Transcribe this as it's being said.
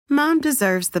Mom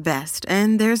deserves the best,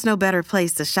 and there's no better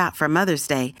place to shop for Mother's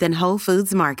Day than Whole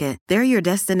Foods Market. They're your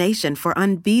destination for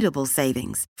unbeatable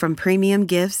savings, from premium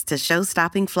gifts to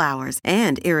show-stopping flowers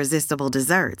and irresistible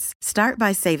desserts. Start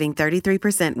by saving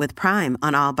 33% with Prime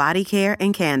on all body care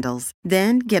and candles.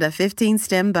 Then get a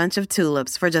 15-stem bunch of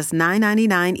tulips for just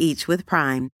 $9.99 each with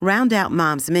Prime. Round out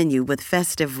Mom's menu with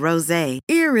festive rosé,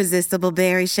 irresistible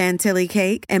berry chantilly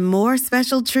cake, and more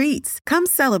special treats. Come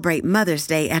celebrate Mother's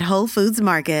Day at Whole Foods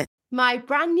Market. My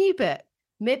brand new book,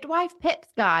 Midwife Pip's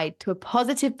Guide to a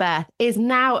Positive Birth, is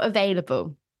now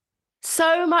available.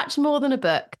 So much more than a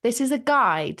book, this is a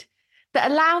guide that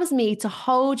allows me to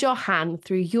hold your hand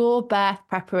through your birth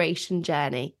preparation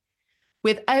journey.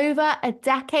 With over a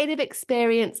decade of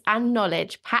experience and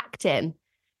knowledge packed in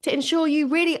to ensure you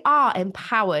really are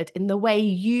empowered in the way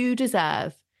you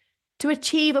deserve to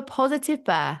achieve a positive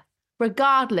birth,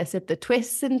 regardless of the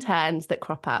twists and turns that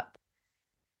crop up.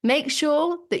 Make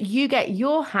sure that you get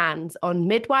your hands on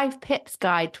Midwife Pip's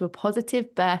Guide to a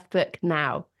Positive Birth book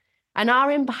now and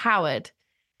are empowered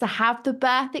to have the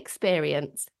birth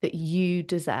experience that you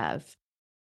deserve.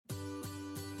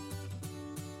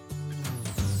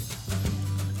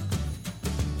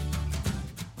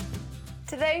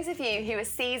 To those of you who are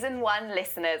Season 1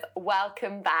 listeners,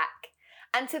 welcome back.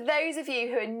 And to those of you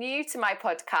who are new to my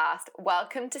podcast,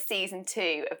 welcome to Season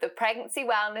 2 of the Pregnancy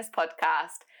Wellness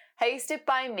Podcast, hosted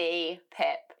by me,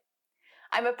 Pip.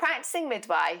 I'm a practicing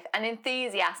midwife and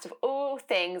enthusiast of all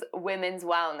things women's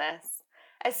wellness,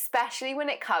 especially when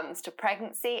it comes to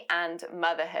pregnancy and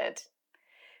motherhood.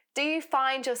 Do you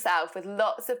find yourself with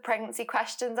lots of pregnancy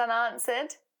questions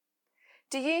unanswered?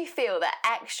 Do you feel that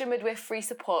extra midwifery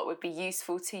support would be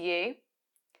useful to you?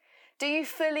 Do you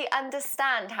fully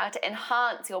understand how to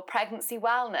enhance your pregnancy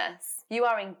wellness? You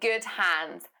are in good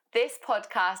hands. This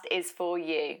podcast is for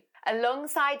you.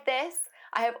 Alongside this,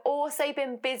 I have also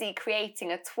been busy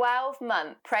creating a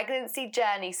 12-month pregnancy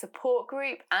journey support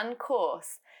group and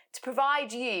course to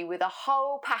provide you with a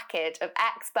whole package of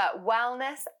expert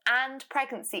wellness and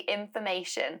pregnancy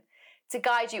information to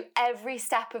guide you every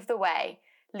step of the way,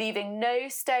 leaving no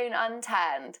stone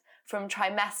unturned from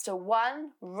trimester 1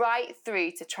 right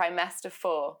through to trimester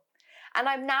 4. And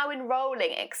I'm now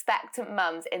enrolling expectant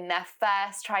mums in their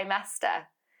first trimester.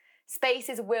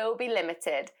 Spaces will be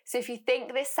limited, so if you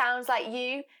think this sounds like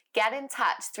you, get in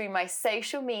touch through my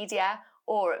social media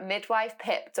or at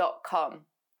midwifepip.com.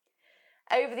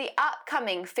 Over the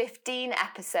upcoming 15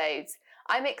 episodes,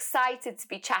 I'm excited to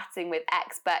be chatting with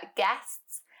expert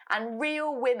guests and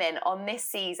real women on this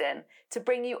season to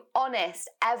bring you honest,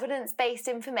 evidence-based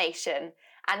information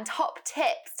and top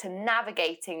tips to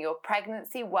navigating your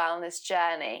pregnancy wellness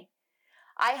journey.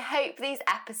 I hope these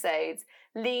episodes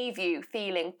leave you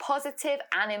feeling positive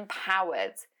and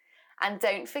empowered. And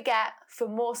don't forget, for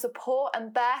more support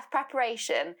and birth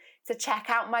preparation, to check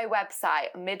out my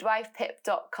website,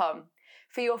 midwifepip.com,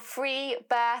 for your free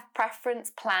birth preference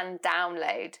plan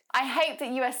download. I hope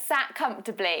that you are sat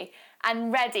comfortably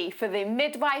and ready for the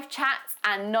midwife chats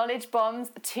and knowledge bombs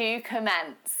to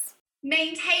commence.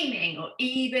 Maintaining or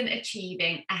even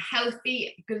achieving a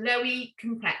healthy, glowy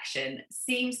complexion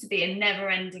seems to be a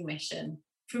never-ending mission.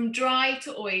 From dry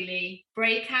to oily,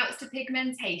 breakouts to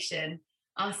pigmentation,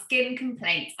 our skin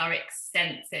complaints are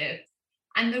extensive,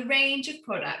 and the range of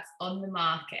products on the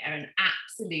market are an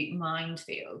absolute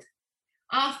minefield.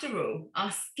 After all,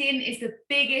 our skin is the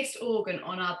biggest organ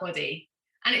on our body,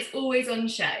 and it's always on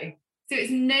show, so it's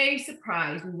no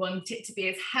surprise we want it to be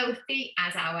as healthy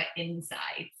as our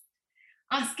insides.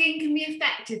 Our skin can be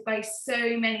affected by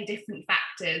so many different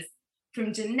factors,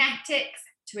 from genetics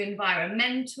to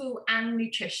environmental and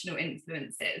nutritional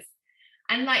influences.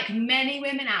 And like many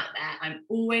women out there, I'm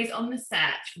always on the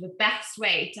search for the best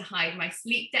way to hide my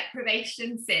sleep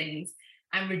deprivation sins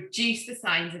and reduce the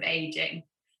signs of aging.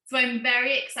 So I'm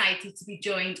very excited to be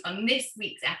joined on this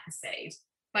week's episode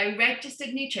by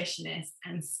registered nutritionist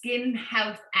and skin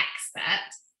health expert,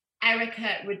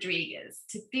 Erica Rodriguez,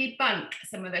 to debunk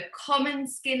some of the common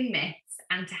skin myths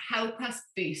and to help us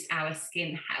boost our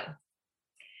skin health.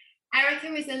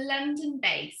 Erica is a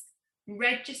London-based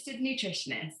registered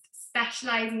nutritionist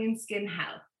specialising in skin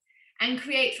health and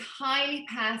creates highly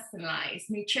personalised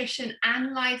nutrition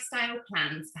and lifestyle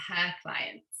plans for her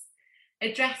clients,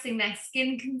 addressing their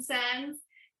skin concerns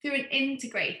through an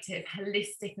integrative,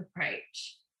 holistic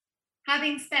approach.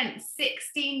 Having spent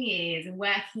 16 years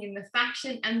working in the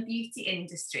fashion and beauty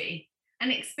industry and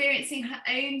experiencing her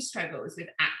own struggles with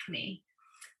acne,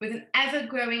 with an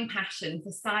ever-growing passion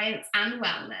for science and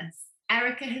wellness,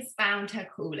 Erica has found her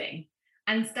calling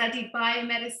and studied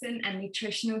biomedicine and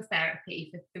nutritional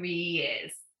therapy for 3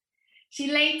 years.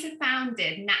 She later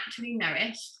founded Naturally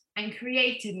Nourished, and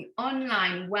created an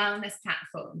online wellness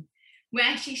platform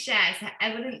where she shares her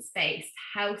evidence-based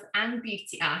health and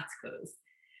beauty articles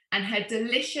and her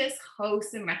delicious,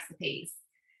 wholesome recipes,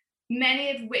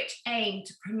 many of which aim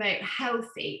to promote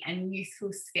healthy and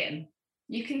youthful skin.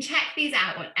 You can check these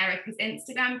out on Erica's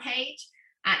Instagram page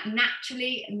at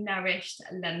Naturally Nourished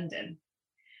London.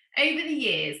 Over the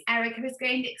years, Erica has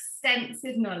gained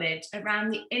extensive knowledge around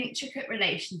the intricate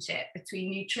relationship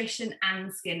between nutrition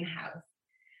and skin health,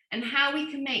 and how we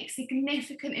can make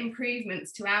significant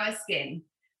improvements to our skin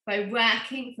by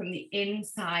working from the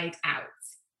inside out.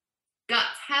 Gut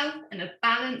health and a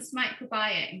balanced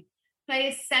microbiome play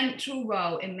a central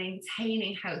role in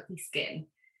maintaining healthy skin,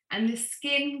 and the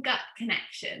skin-gut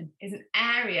connection is an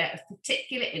area of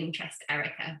particular interest to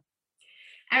Erica.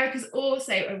 Erica's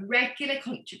also a regular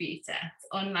contributor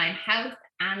to online health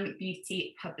and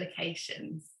beauty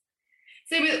publications.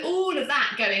 So with all of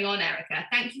that going on, Erica,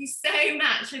 thank you so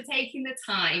much for taking the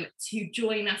time to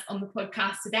join us on the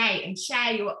podcast today and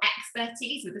share your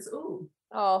expertise with us all.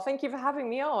 Oh, thank you for having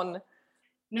me on.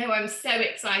 No, I'm so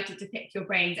excited to pick your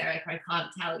brains, Erica, I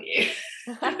can't tell you.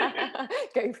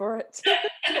 Go for it. So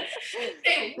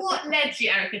what led you,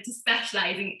 Erica, to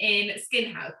specialising in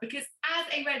skin health? Because as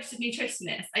a registered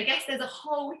nutritionist, I guess there's a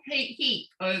whole heap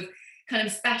of kind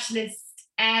of specialist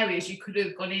areas you could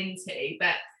have gone into,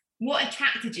 but what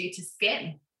attracted you to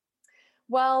skin?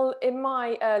 Well, in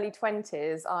my early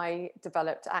 20s, I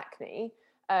developed acne.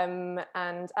 And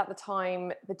at the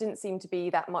time, there didn't seem to be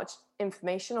that much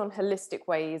information on holistic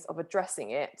ways of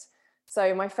addressing it.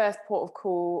 So my first port of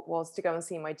call was to go and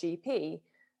see my GP.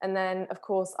 And then, of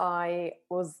course, I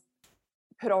was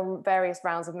put on various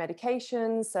rounds of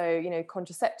medications. So,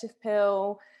 contraceptive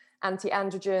pill,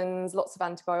 anti-androgens, lots of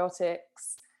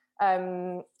antibiotics.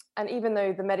 And even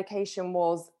though the medication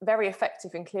was very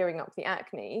effective in clearing up the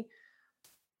acne,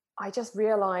 I just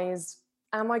realized,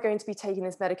 am I going to be taking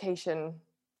this medication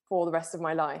for the rest of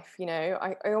my life?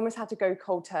 I almost had to go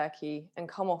cold turkey and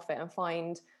come off it and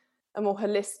find a more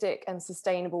holistic and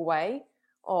sustainable way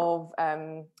of,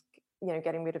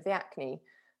 getting rid of the acne.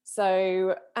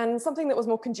 So, and something that was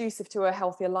more conducive to a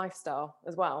healthier lifestyle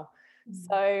as well. Mm-hmm.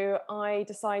 So I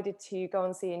decided to go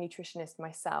and see a nutritionist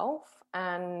myself,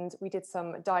 and we did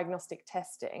some diagnostic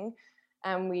testing,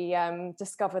 and we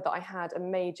discovered that I had a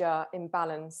major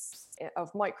imbalance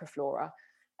of microflora,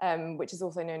 which is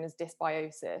also known as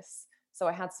dysbiosis. So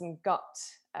I had some gut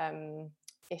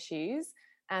issues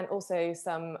and also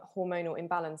some hormonal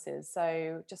imbalances.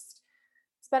 So just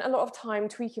spent a lot of time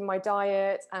tweaking my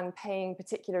diet and paying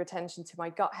particular attention to my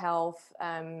gut health,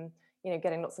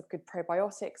 getting lots of good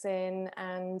probiotics in,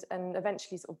 and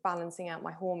eventually sort of balancing out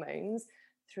my hormones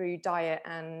through diet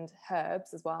and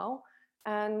herbs as well.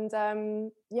 And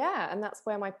and that's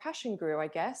where my passion grew, I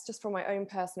guess, just from my own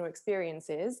personal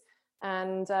experiences.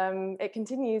 And it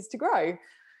continues to grow.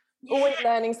 Yeah. Always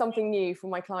learning something new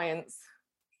from my clients.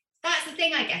 That's the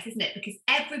thing, I guess, isn't it? Because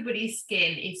everybody's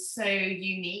skin is so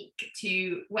unique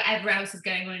to whatever else is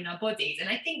going on in our bodies. And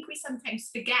I think we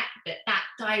sometimes forget that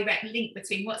direct link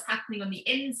between what's happening on the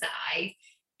inside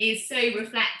is so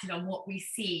reflected on what we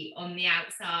see on the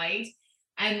outside.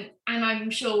 And I'm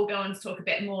sure we'll go on to talk a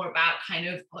bit more about kind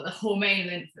of what the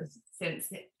hormonal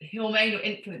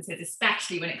influences,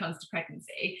 especially when it comes to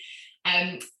pregnancy,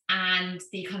 and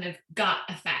the kind of gut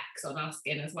effects on our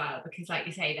skin as well, because like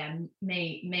you say, they're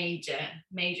major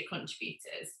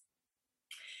contributors.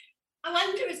 I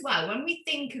wonder as well, when we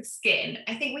think of skin,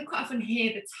 I think we quite often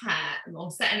hear the term,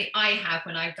 or certainly I have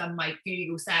when I've done my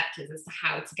Google searches as to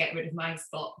how to get rid of my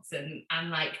spots and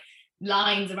like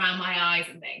lines around my eyes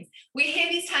and things. We hear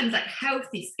these terms like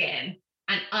healthy skin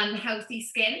and unhealthy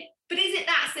skin, but is it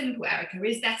that simple, Erica?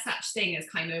 Is there such thing as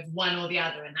kind of one or the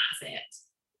other and that's it?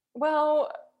 Well,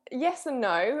 yes and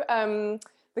no.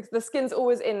 The skin's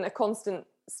always in a constant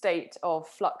state of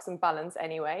flux and balance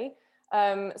anyway.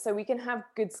 So we can have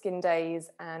good skin days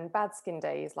and bad skin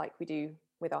days like we do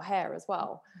with our hair as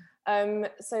well.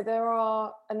 So there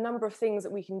are a number of things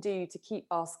that we can do to keep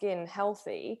our skin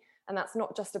healthy. And that's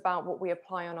not just about what we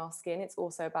apply on our skin. It's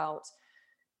also about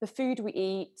the food we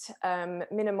eat,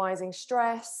 minimizing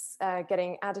stress,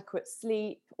 getting adequate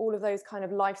sleep, all of those kind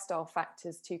of lifestyle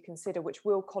factors to consider, which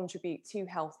will contribute to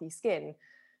healthy skin.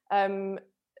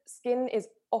 Skin is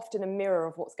often a mirror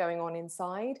of what's going on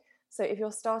inside. So if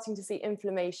you're starting to see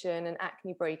inflammation and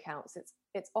acne breakouts,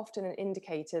 it's often an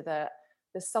indicator that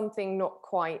there's something not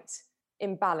quite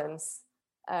in balance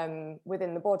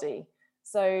within the body.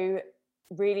 So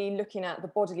really looking at the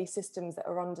bodily systems that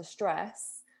are under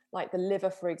stress, like the liver,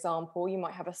 for example, you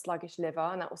might have a sluggish liver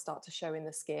and that will start to show in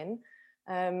the skin.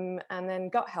 And then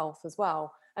gut health as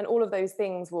well. And all of those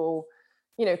things will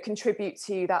contribute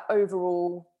to that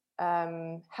overall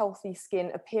healthy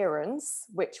skin appearance,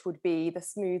 which would be the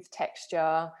smooth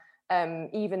texture,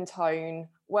 even tone,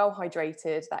 well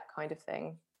hydrated, that kind of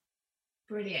thing.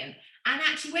 Brilliant. And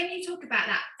actually, when you talk about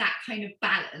that kind of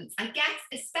balance, I guess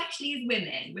especially as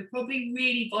women, we're probably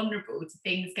really vulnerable to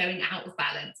things going out of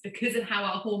balance because of how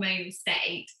our hormonal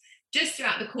state just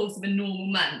throughout the course of a normal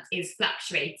month is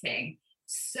fluctuating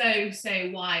so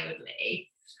wildly.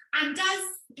 And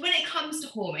when it comes to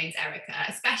hormones, Erica,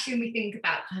 especially when we think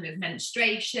about kind of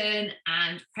menstruation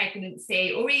and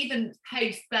pregnancy, or even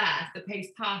post-birth, the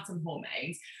postpartum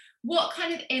hormones, what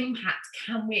kind of impact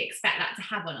can we expect that to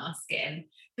have on our skin?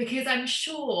 Because I'm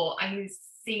sure I've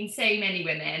seen so many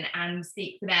women and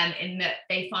speak to them in that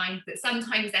they find that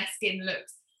sometimes their skin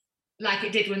looks like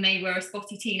it did when they were a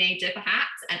spotty teenager,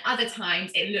 perhaps, and other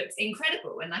times it looks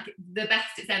incredible and like the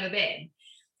best it's ever been.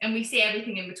 And we see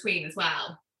everything in between as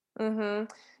well. Mm-hmm.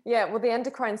 Yeah, well, the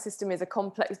endocrine system is a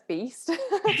complex beast. So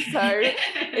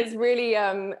it's really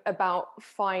about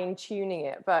fine tuning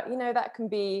it. But, that can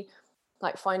be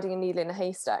like finding a needle in a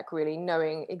haystack, really,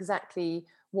 knowing exactly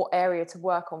what area to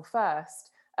work on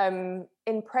first. In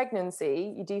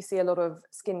pregnancy, you do see a lot of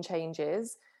skin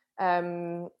changes.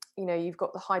 You've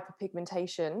got the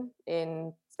hyperpigmentation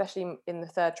especially in the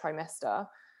third trimester.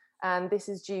 And this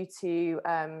is due to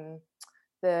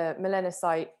the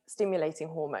melanocyte stimulating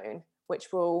hormone,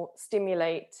 which will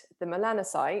stimulate the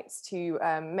melanocytes to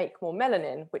make more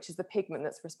melanin, which is the pigment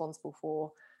that's responsible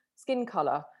for skin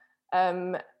color.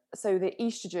 So the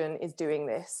estrogen is doing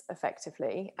this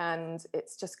effectively, and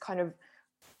it's just kind of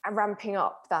ramping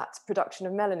up that production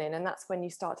of melanin. And that's when you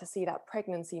start to see that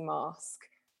pregnancy mask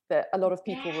that a lot of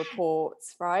people report,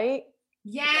 right?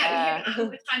 Yeah. All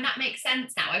the time. That makes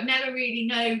sense now. I've never really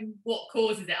known what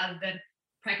causes it other than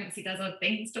pregnancy does odd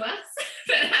things to us,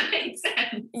 but that makes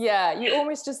sense. Yeah, you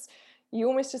almost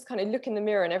just kind of look in the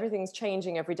mirror and everything's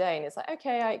changing every day, and it's like,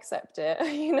 okay, I accept it,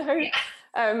 Yeah.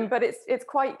 But it's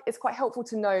quite helpful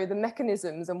to know the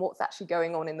mechanisms and what's actually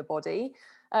going on in the body.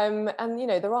 And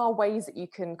there are ways that you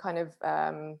can kind of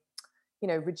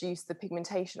reduce the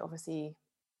pigmentation. Obviously,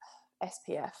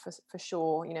 SPF for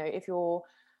sure.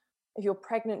 If you're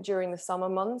pregnant during the summer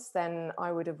months, then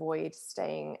I would avoid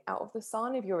staying out of the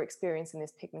sun if you're experiencing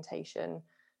this pigmentation.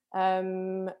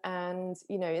 And then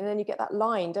you get that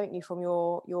line, don't you, from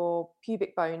your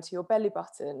pubic bone to your belly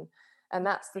button, and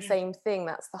that's the same thing.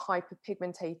 That's the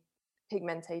hyperpigmented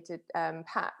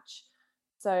patch.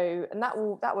 So, and that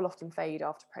will often fade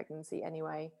after pregnancy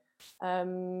anyway.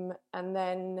 And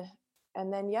then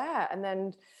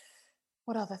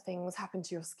what other things happen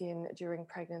to your skin during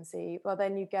pregnancy? Well,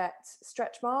 then you get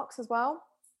stretch marks as well.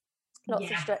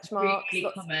 Lots of stretch marks. Really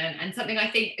common, and something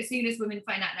I think as soon as women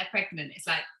find out they're pregnant, it's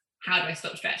like, how do I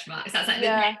stop stretch marks? That's like the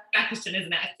next question,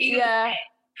 isn't it?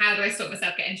 How do I stop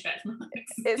myself getting stretch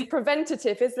marks? It's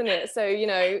preventative, isn't it? So,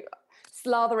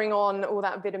 slathering on all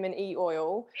that vitamin E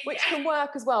oil, which can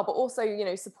work as well, but also,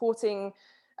 supporting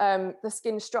the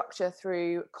skin structure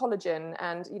through collagen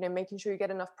and, making sure you get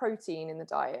enough protein in the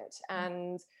diet,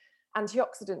 and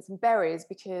antioxidants and berries,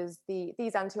 because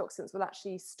these antioxidants will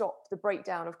actually stop the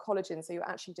breakdown of collagen. So you're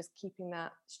actually just keeping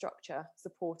that structure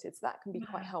supported. So that can be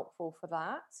quite helpful for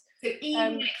that. So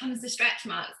even when it comes to stretch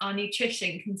marks, our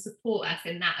nutrition can support us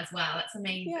in that as well. That's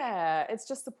amazing. Yeah, it's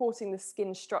just supporting the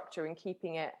skin structure and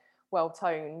keeping it well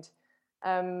toned.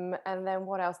 And then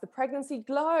what else? The pregnancy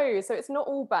glow. So it's not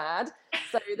all bad.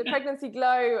 So the pregnancy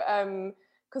glow,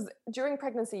 because during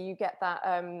pregnancy you get that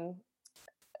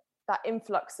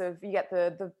influx of, you get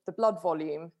the blood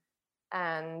volume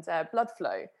and blood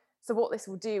flow. So what this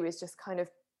will do is just kind of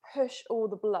push all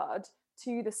the blood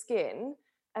to the skin,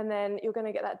 and then you're going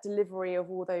to get that delivery of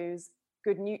all those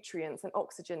good nutrients and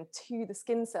oxygen to the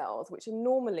skin cells, which are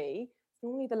normally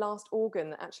the last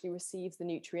organ that actually receives the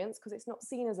nutrients, because it's not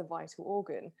seen as a vital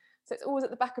organ. So it's always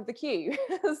at the back of the queue.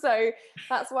 So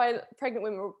that's why pregnant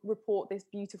women report this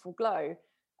beautiful glow.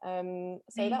 So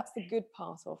that's the good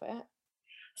part of it.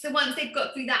 So once they've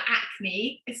got through that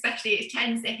acne, especially, it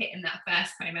tends to hit in that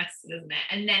first trimester, doesn't it?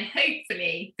 And then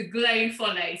hopefully the glow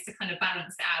follows to kind of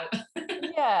balance it out.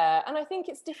 Yeah, and I think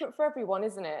it's different for everyone,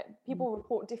 isn't it? People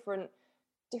report different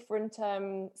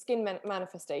skin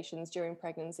manifestations during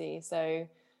pregnancy. So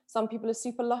some people are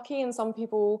super lucky, and some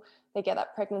people, they get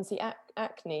that pregnancy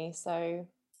acne. So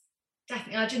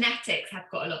definitely our genetics have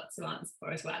got a lot to answer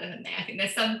for as well, haven't they? I think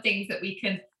there's some things that we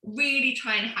can really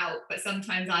try and help, but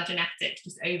sometimes our genetics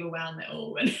just overwhelm it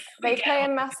all. And they play a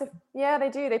massive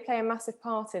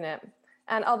part in it,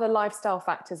 and other lifestyle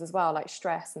factors as well, like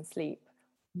stress and sleep.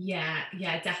 Yeah,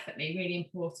 definitely. Really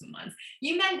important ones.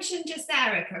 You mentioned just,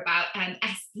 Erica, about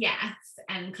SPF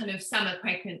and kind of summer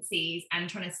pregnancies and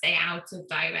trying to stay out of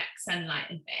direct sunlight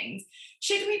and things.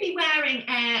 Should we be wearing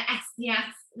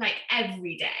SPF like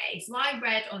every day? So I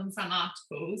read on some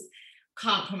articles,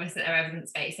 can't promise that they're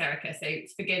evidence-based, Erica, so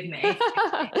forgive me.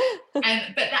 But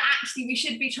that actually we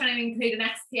should be trying to include an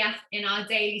SPF in our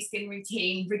daily skin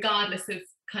routine, regardless of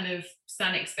kind of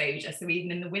sun exposure. So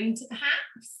even in the winter,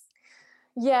 perhaps?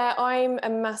 Yeah, I'm a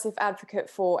massive advocate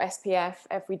for SPF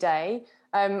every day.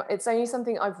 It's only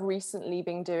something I've recently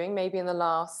been doing, maybe in the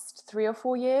last 3 or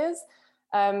 4 years.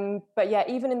 But yeah,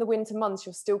 even in the winter months,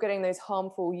 you're still getting those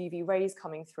harmful UV rays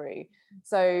coming through.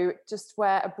 So just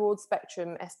wear a broad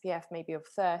spectrum SPF, maybe of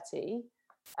 30.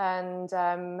 And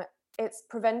it's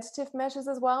preventative measures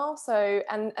as well. So,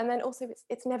 and then also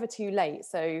it's never too late.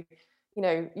 So,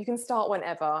 you can start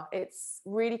whenever. It's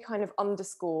really kind of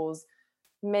underscores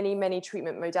many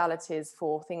treatment modalities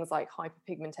for things like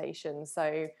hyperpigmentation.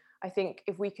 So I think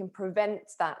if we can prevent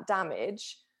that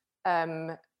damage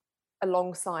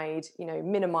alongside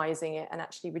minimizing it and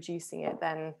actually reducing it,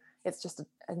 then it's just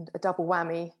a double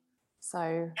whammy.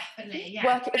 So definitely,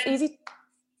 yeah, it's easy.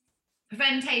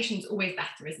 Preventation's always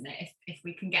better, isn't it, if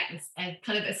we can get this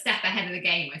kind of a step ahead of the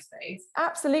game, I suppose.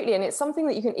 Absolutely. And it's something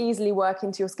that you can easily work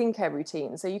into your skincare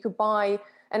routine. So you could buy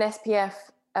an SPF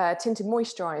tinted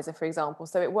moisturizer, for example.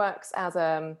 So it works as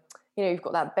you've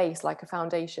got that base like a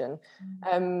foundation.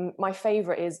 My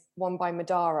favorite is one by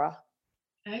Madara.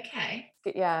 Okay.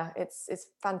 Yeah, it's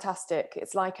fantastic.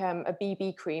 It's like a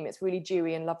BB cream. It's really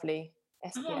dewy and lovely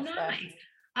SPF. Oh, nice.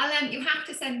 You have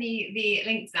to send me the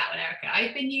link to that one, Erica.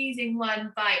 I've been using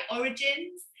one by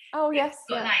Origins. Oh yes, it's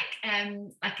got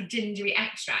like a gingery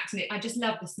extract, and I just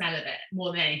love the smell of it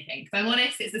more than anything. If I'm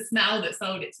honest, it's the smell that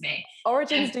sold it to me.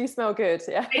 Origins do smell good,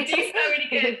 yeah. They do smell really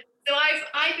good. So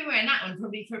I've been wearing that one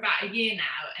probably for about a year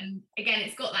now, and again,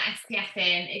 it's got that SPF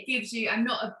in. It gives you. I'm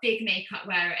not a big makeup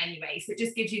wearer anyway, so it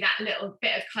just gives you that little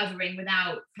bit of covering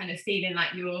without kind of feeling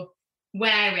like you're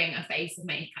wearing a face of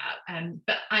makeup.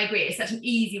 But I agree, it's such an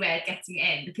easy way of getting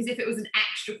it in, because if it was an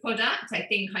extra product, I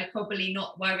think I'd probably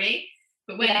not worry.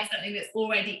 But when it's something that's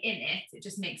already in it, it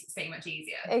just makes it so much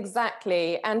easier.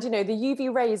 Exactly. And the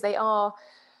UV rays, they are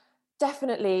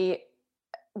definitely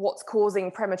what's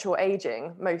causing premature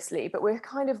aging mostly, but we're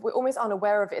almost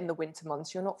unaware of it in the winter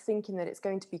months. You're not thinking that it's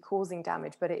going to be causing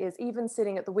damage, but it is, even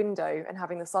sitting at the window and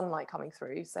having the sunlight coming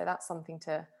through. So that's something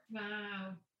to...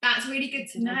 Wow. That's really good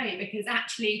to know, because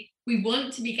actually we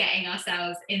want to be getting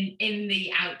ourselves in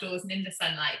the outdoors and in the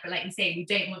sunlight, but like you say, we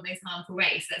don't want those harmful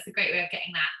rays. So that's a great way of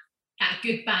getting that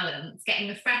good balance, getting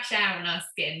the fresh air on our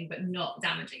skin but not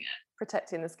damaging it.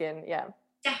 Protecting the skin, yeah.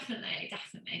 Definitely.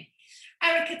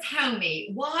 Erica, tell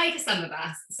me, why do some of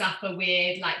us suffer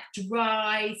with like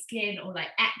dry skin or like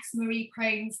eczema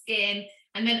prone skin,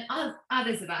 and then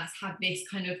others of us have this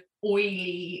kind of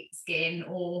oily skin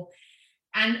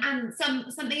and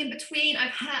something in between?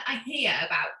 I hear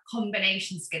about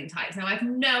combination skin types. Now I have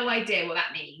no idea what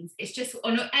that means. It's just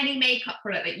on any makeup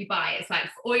product that you buy, it's like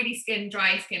oily skin,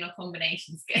 dry skin, or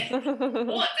combination skin.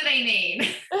 What do they mean?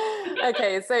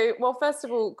 Okay, so well, first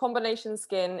of all, combination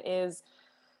skin is,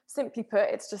 simply put,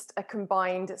 it's just a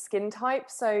combined skin type.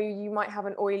 So you might have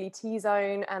an oily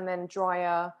T-zone and then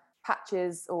drier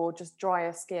patches or just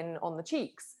drier skin on the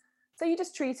cheeks. So you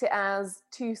just treat it as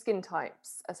two skin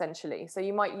types, essentially. So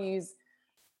you might use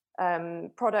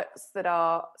products that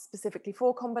are specifically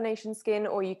for combination skin,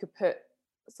 or you could put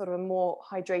sort of a more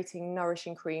hydrating,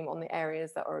 nourishing cream on the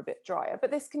areas that are a bit drier. But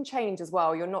this can change as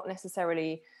well. You're not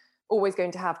necessarily always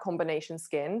going to have combination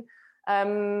skin.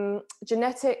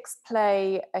 Genetics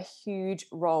play a huge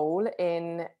role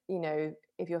in,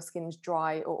 if your skin's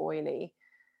dry or oily.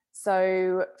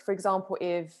 So, for example,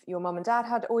 if your mum and dad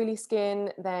had oily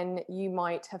skin, then you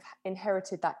might have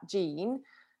inherited that gene,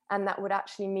 and that would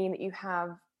actually mean that you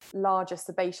have larger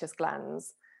sebaceous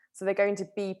glands. So they're going to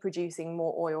be producing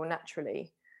more oil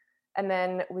naturally. And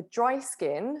then with dry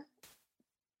skin,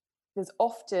 there's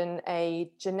often a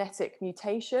genetic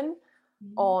mutation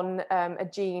on a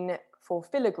gene for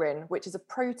filaggrin, which is a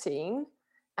protein,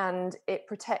 and it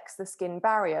protects the skin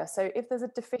barrier. So if there's a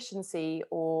deficiency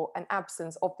or an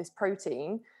absence of this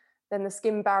protein, then the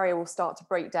skin barrier will start to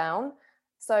break down.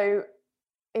 So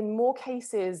in more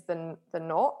cases than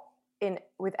not,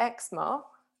 with eczema,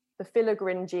 the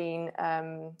filaggrin gene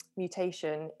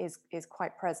mutation is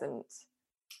quite present.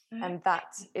 And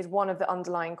that is one of the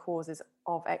underlying causes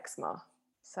of eczema.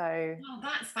 So, oh,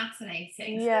 that's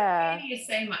fascinating. Yeah. So there really is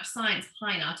so much science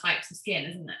behind our types of skin,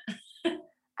 isn't it?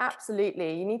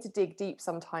 Absolutely. You need to dig deep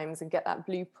sometimes and get that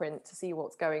blueprint to see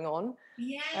what's going on.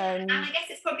 Yeah, and I guess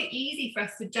it's probably easy for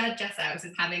us to judge ourselves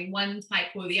as having one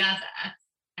type or the other.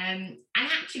 And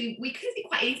actually, we could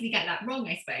quite easily get that wrong,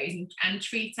 I suppose, and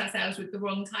treat ourselves with the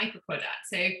wrong type of product.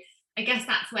 So I guess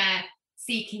that's where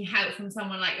seeking help from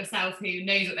someone like yourself who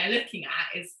knows what they're looking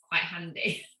at is quite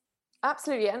handy.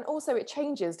 Absolutely. And also it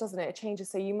changes, doesn't it? It changes.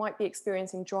 So you might be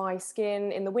experiencing dry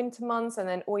skin in the winter months and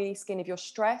then oily skin if you're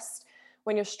stressed.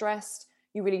 When you're stressed,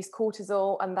 you release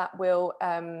cortisol and that will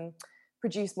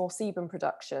produce more sebum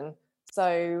production.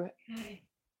 So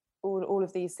all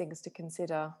of these things to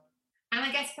consider. And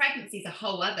I guess pregnancy is a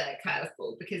whole other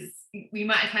curveball, because we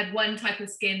might have had one type of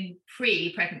skin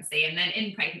pre-pregnancy and then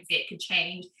in pregnancy it could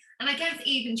change. And I guess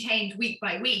even change week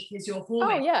by week as your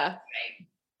hormones. Oh, yeah.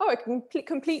 Oh, it can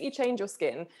completely change your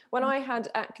skin. When I had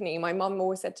acne, my mum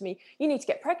always said to me, you need to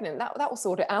get pregnant. That will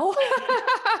sort it out.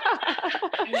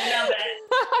 I love it.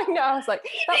 I know. I was like,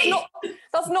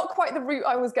 that's not quite the route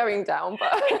I was going down,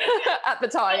 but at the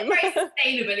time. Not very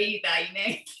sustainable either, you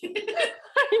know.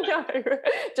 I know.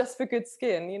 Just for good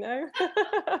skin, you know.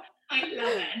 I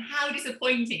love it. And how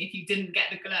disappointing if you didn't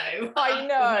get the glow. I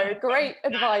know. Great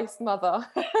advice, mother.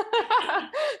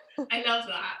 I love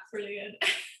that. Brilliant.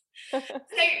 So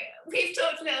we've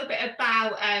talked a little bit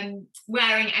about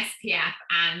wearing SPF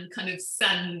and kind of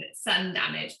sun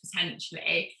damage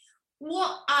potentially.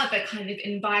 What other kind of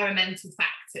environmental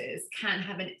factors can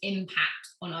have an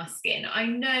impact on our skin? I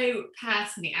know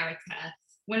personally, Erica,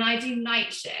 when I do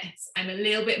night shifts, I'm a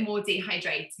little bit more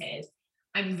dehydrated.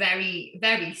 I'm very,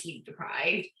 very sleep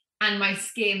deprived, and my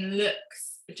skin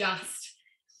looks just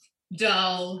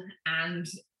dull and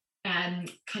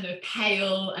kind of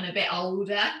pale and a bit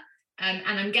older. And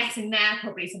I'm guessing they're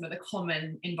probably some of the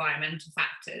common environmental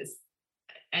factors.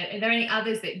 Are there any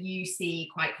others that you see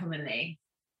quite commonly?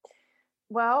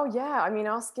 Well, yeah, I mean,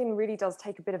 our skin really does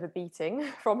take a bit of a beating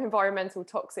from environmental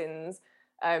toxins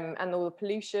and all the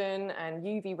pollution and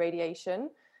UV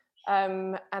radiation.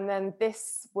 And then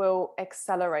this will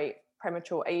accelerate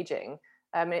premature aging.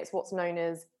 And it's what's known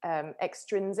as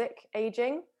extrinsic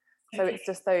aging. So it's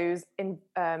just those,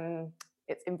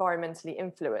 it's environmentally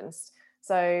influenced.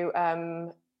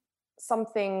 So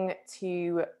something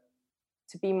to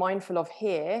be mindful of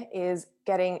here is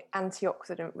getting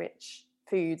antioxidant rich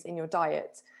foods in your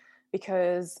diet,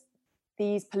 because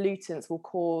these pollutants will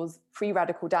cause free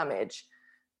radical damage,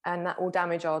 and that will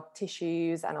damage our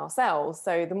tissues and our cells.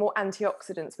 So the more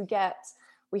antioxidants we get,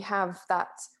 we have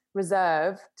that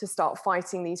reserve to start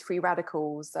fighting these free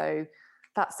radicals. So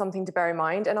that's something to bear in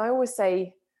mind. And I always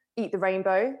say, eat the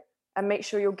rainbow and make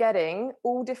sure you're getting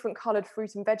all different colored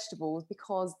fruit and vegetables,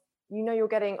 because you know you're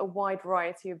getting a wide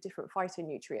variety of different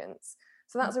phytonutrients.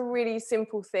 So that's a really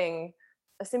simple thing,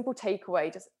 a simple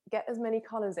takeaway. Just get as many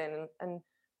colors in and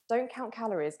don't count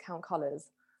calories, count colors.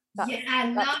 That's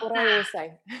what I always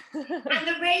say. And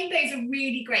the rainbow's a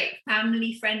really great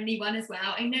family-friendly one as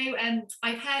well. I know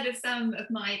I've heard of some of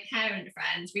my parent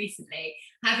friends recently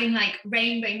having like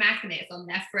rainbow magnets on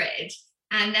their fridge,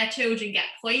 and their children get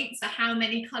points for how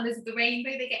many colours of the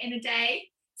rainbow they get in a day.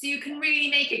 So you can really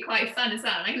make it quite fun as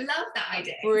well. And I love that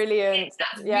idea. Brilliant.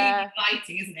 That's yeah. really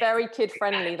exciting, isn't it? Very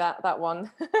kid-friendly, that one.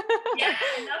 Yeah,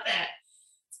 I love it.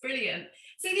 It's brilliant.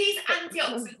 So these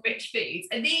antioxidant-rich foods,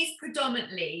 are these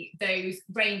predominantly those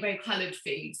rainbow-coloured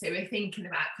foods? So we're thinking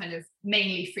about kind of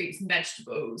mainly fruits and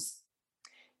vegetables.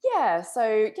 Yeah,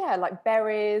 so yeah, like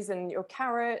berries and your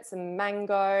carrots and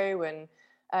mango and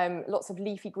lots of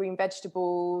leafy green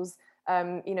vegetables,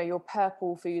 you know, your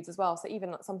purple foods as well. So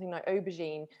even something like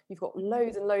aubergine, you've got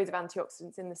loads and loads of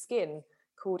antioxidants in the skin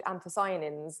called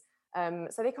anthocyanins.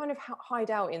 So they kind of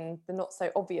hide out in the not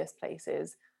so obvious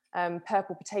places.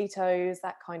 Purple potatoes,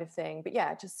 that kind of thing. But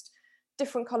yeah, just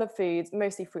different coloured foods,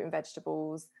 mostly fruit and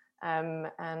vegetables.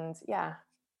 And yeah.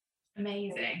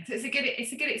 Amazing. So it's a good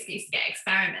excuse to get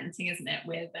experimenting, isn't it,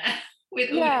 with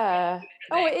yeah.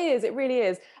 Oh, it is. It really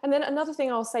is. And then another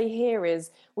thing I'll say here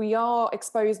is we are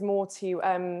exposed more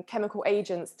to chemical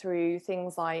agents through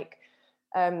things like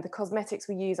the cosmetics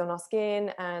we use on our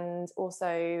skin, and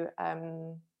also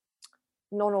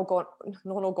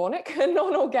non-organic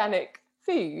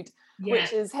food,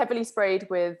 which is heavily sprayed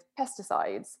with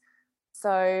pesticides.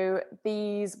 So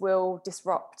these will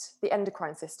disrupt the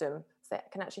endocrine system. So it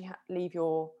can actually leave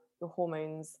your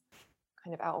hormones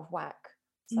kind of out of whack.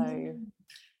 So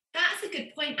that's a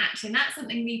good point, actually, and that's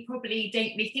something we probably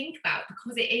don't really think about,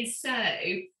 because it is so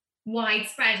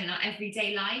widespread in our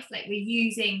everyday life. Like, we're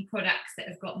using products that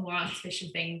have got more artificial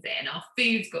things in, our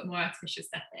food's got more artificial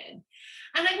stuff in.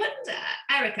 And I wonder,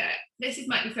 Erica, this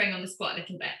might be throwing on the spot a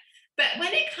little bit, but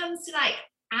when it comes to like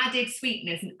added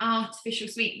sweeteners and artificial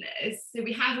sweeteners. So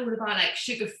we have all of our like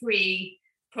sugar-free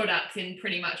products in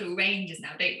pretty much all ranges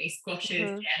now, don't we?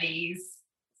 Squashes, jellies,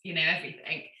 you know,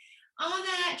 everything.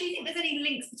 Do you think there's any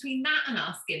links between that and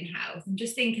our skin health? I'm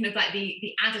just thinking of like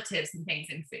the additives and things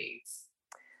in foods.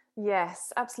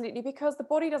 Yes, absolutely, because the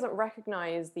body doesn't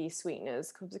recognize these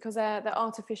sweeteners because they're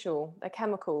artificial, they're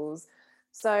chemicals.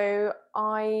 So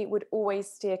I would always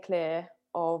steer clear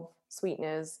of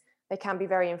sweeteners. They can be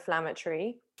very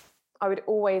inflammatory. I would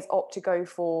always opt to go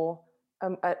for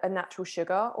a natural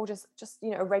sugar, or just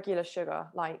you know, a regular sugar,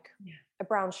 like a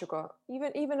brown sugar,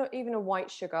 even a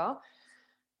white sugar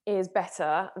is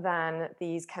better than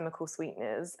these chemical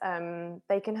sweeteners.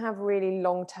 They can have really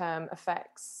long-term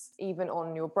effects, even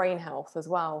on your brain health as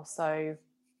well. So,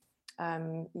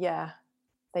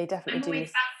 they definitely do. I'm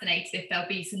always fascinated if there'll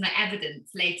be some like evidence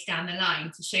later down the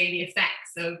line to show the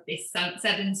effects of this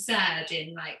sudden surge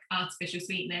in like artificial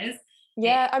sweeteners.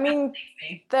 Yeah, I mean,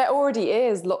 there already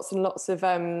is lots and lots of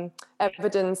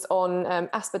evidence on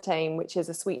aspartame, which is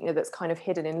a sweetener that's kind of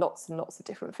hidden in lots and lots of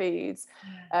different foods,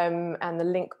 and the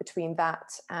link between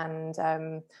that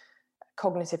and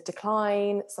cognitive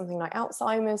decline, something like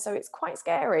Alzheimer's. So it's quite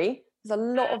scary. There's a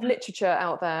lot of literature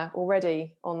out there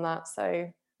already on that.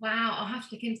 So wow, I'll have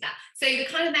to look into that. So the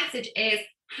kind of message is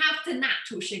have the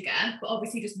natural sugar, but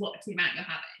obviously just watch the amount you're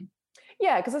having.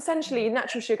 Yeah, because essentially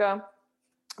natural sugar,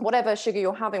 whatever sugar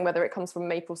you're having, whether it comes from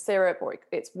maple syrup or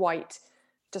it's white,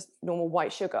 just normal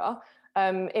white sugar,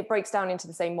 it breaks down into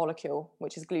the same molecule,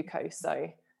 which is glucose.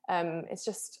 So it's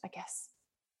just, I guess,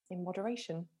 in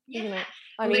moderation. Yeah. Isn't it?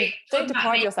 I mean, don't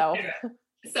deprive yourself.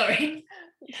 Sorry.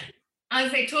 I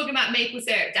was like, talking about maple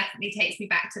syrup definitely takes me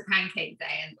back to pancake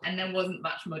day, and there wasn't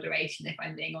much moderation, if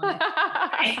I'm being honest.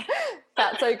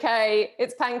 That's okay.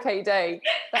 It's pancake day.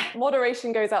 That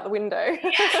moderation goes out the window.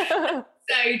 Yeah.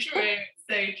 So true.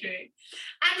 So true.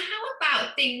 And how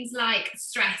about things like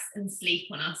stress and sleep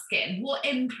on our skin? What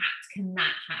impact can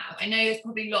that have? I know there's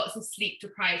probably lots of sleep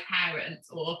deprived parents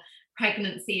or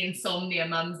pregnancy insomnia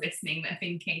mums listening that are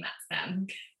thinking that's them.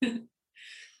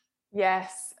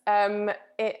 Yes,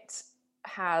 it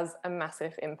has a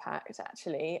massive impact,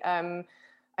 actually.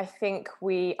 I think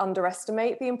we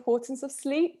underestimate the importance of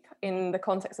sleep in the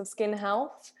context of skin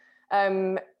health.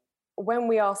 When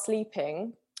we are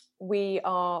sleeping,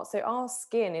 our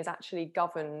skin is actually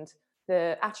governed,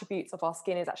 the attributes of our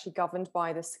skin is actually governed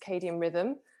by the circadian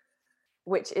rhythm,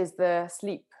 which is the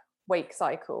sleep-wake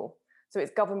cycle. So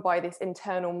it's governed by this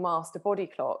internal master body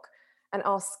clock, and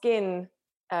our skin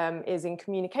is in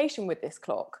communication with this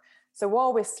clock. So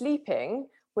while we're sleeping,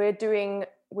 we're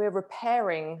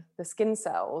repairing the skin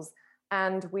cells,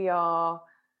 and we're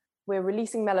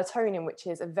releasing melatonin, which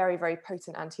is a very, very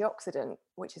potent antioxidant,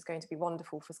 which is going to be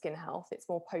wonderful for skin health. It's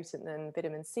more potent than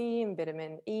vitamin C and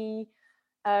vitamin E.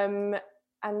 And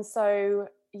so,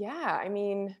 yeah, I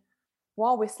mean,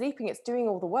 while we're sleeping, it's doing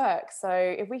all the work. So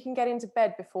if we can get into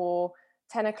bed before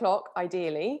 10 o'clock,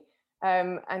 ideally,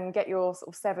 and get your sort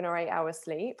of 7 or 8 hours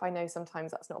sleep, I know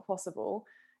sometimes that's not possible,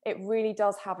 it really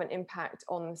does have an impact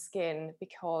on the skin,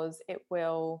 because it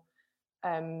will,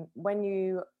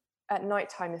 at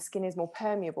nighttime, the skin is more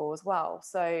permeable as well.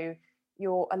 So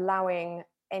you're allowing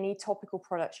any topical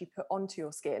products you put onto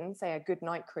your skin, say a good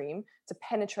night cream, to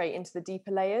penetrate into the deeper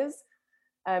layers.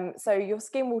 So your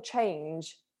skin will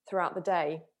change throughout the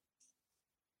day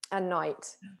and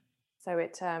night. So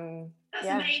that's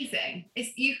amazing.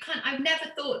 I've never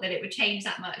thought that it would change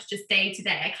that much just day to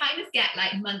day. I kind of get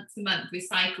like month to month with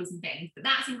cycles and things, but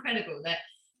that's incredible that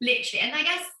literally, and I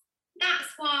guess that's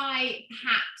why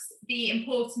perhaps the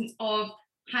importance of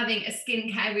having a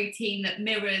skincare routine that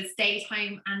mirrors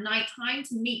daytime and nighttime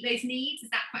to meet those needs, is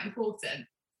that quite important?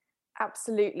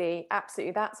 Absolutely.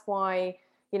 That's why,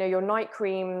 your night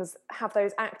creams have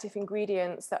those active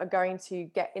ingredients that are going to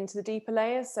get into the deeper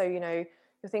layers. So,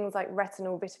 your things like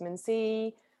retinol, vitamin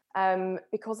C,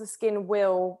 because the skin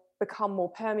will become more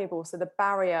permeable. So the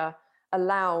barrier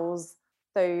allows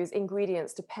those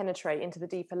ingredients to penetrate into the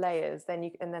deeper layers,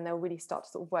 and then they'll really start to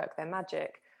sort of work their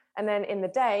magic. And then in the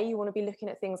day, you want to be looking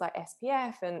at things like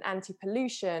SPF and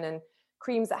anti-pollution and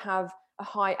creams that have a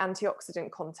high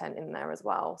antioxidant content in there as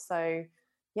well. So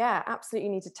yeah, absolutely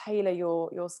need to tailor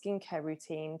your skincare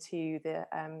routine to the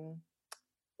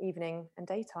evening and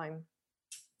daytime.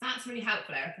 That's really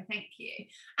helpful, Erica. Thank you.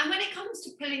 And when it comes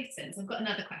to pollutants, I've got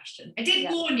another question. I did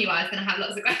warn you I was going to have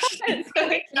lots of questions when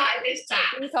we started this chat.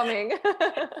 Incoming.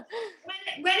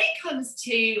 when it comes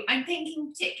to, I'm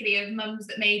thinking particularly of mums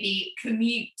that maybe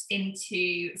commute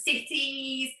into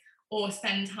cities or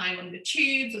spend time on the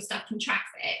tubes or stuck in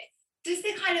traffic. Does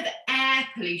the kind of air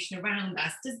pollution around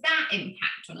us, does that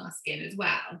impact on our skin as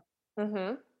well?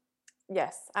 Mm-hmm.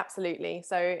 Yes, absolutely.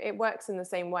 So it works in the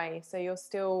same way. So you're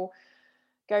still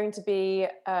going to be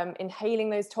inhaling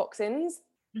those toxins,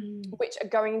 which are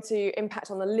going to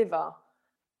impact on the liver.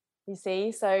 You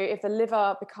see, so if the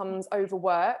liver becomes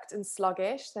overworked and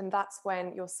sluggish, then that's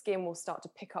when your skin will start to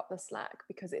pick up the slack,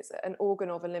 because it's an organ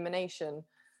of elimination.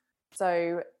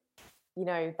 So, you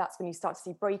know, that's when you start to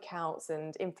see breakouts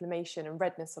and inflammation and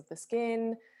redness of the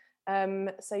skin.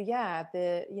 So yeah,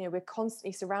 we're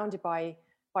constantly surrounded by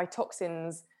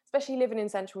toxins, especially living in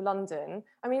central London.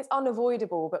 I mean, it's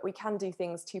unavoidable, but we can do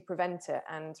things to prevent it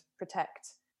and protect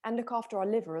and look after our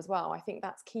liver as well. I think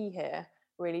that's key here,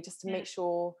 really, just to make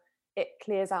sure it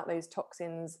clears out those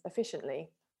toxins efficiently.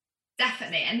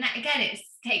 Definitely. And that, again, it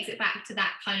takes it back to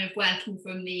that kind of working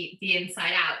from the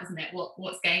inside out, isn't it?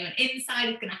 What's going on inside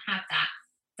is going to have that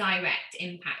direct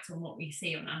impact on what we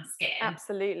see on our skin.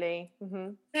 Absolutely. Mm-hmm.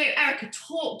 So Erica,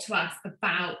 talk to us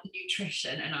about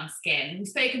nutrition and our skin. We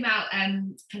spoke about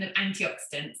kind of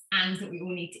antioxidants, and that we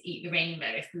all need to eat the rainbow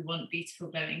if we want beautiful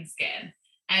glowing skin.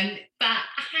 But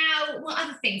what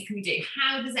other things can we do?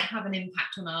 How does it have an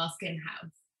impact on our skin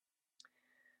health?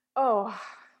 Oh,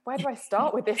 where do I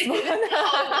start with this one?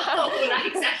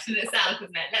 whole session itself,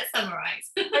 isn't it? Let's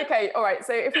summarize. Okay, all right.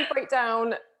 So if we break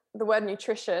down the word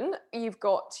nutrition, you've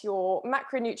got your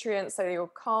macronutrients, so your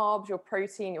carbs, your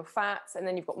protein, your fats, and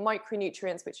then you've got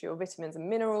micronutrients, which are your vitamins and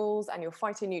minerals, and your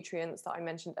phytonutrients that I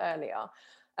mentioned earlier.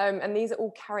 And these are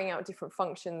all carrying out different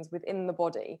functions within the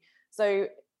body. So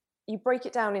you break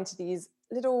it down into these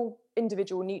little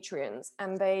individual nutrients,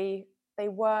 and they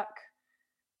work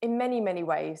in many, many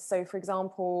ways. So for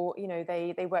example, you know,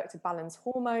 they work to balance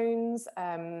hormones,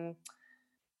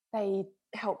 they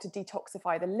help to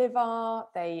detoxify the liver,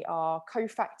 they are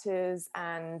cofactors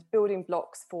and building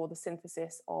blocks for the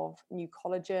synthesis of new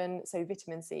collagen. So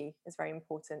vitamin C is very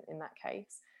important in that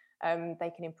case.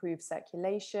 They can improve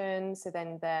circulation, so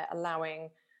then they're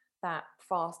allowing that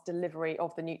fast delivery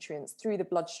of the nutrients through the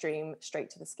bloodstream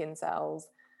straight to the skin cells.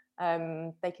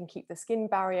 They can keep the skin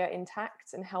barrier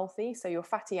intact and healthy. So your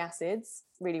fatty acids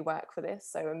really work for this.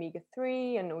 So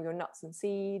omega-3 and all your nuts and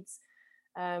seeds.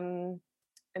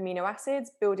 Amino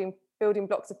acids, building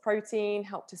blocks of protein,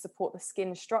 help to support the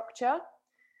skin structure.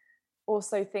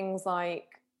 Also things like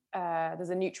there's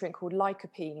a nutrient called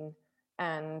lycopene,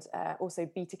 and also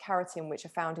beta carotene, which are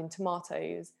found in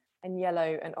tomatoes and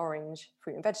yellow and orange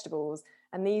fruit and vegetables.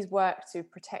 And these work to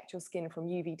protect your skin from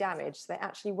UV damage. So they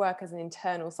actually work as an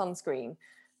internal sunscreen.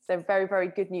 So they're very, very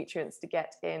good nutrients to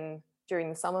get in during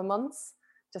the summer months,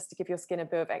 just to give your skin a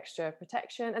bit of extra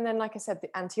protection. And then, like I said, the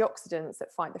antioxidants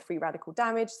that fight the free radical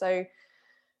damage. So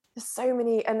there's so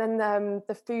many. And then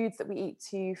the foods that we eat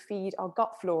to feed our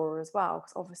gut flora as well,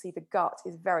 because obviously the gut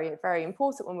is very, very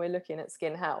important when we're looking at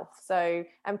skin health. So,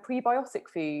 and prebiotic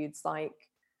foods like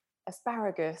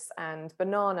asparagus and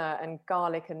banana and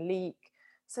garlic and leek.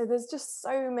 So there's just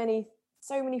so many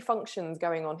functions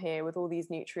going on here with all these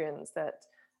nutrients that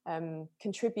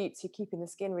contribute to keeping the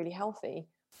skin really healthy.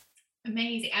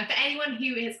 Amazing. And for anyone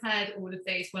who has heard all of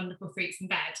those wonderful fruits and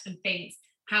veg and thinks,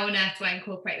 how on earth do I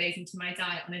incorporate those into my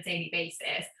diet on a daily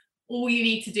basis? All you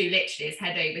need to do literally is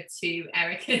head over to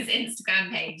Erica's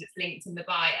Instagram page. It's linked in the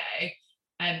bio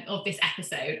of this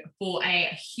episode for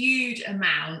a huge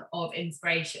amount of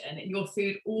inspiration. Your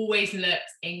food always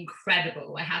looks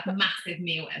incredible. I have massive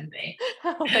meal envy.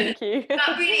 Oh, thank you.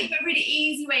 But really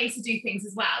easy ways to do things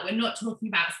as well. We're not talking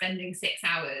about spending 6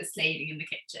 hours slaving in the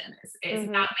kitchen. It's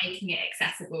about making it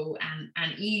accessible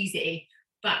and easy,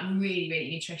 but really,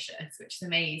 really nutritious, which is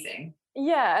amazing.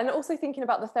 Yeah, and also thinking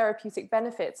about the therapeutic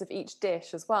benefits of each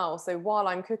dish as well. So while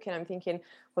I'm cooking, I'm thinking,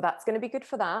 well, that's going to be good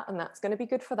for that, and that's going to be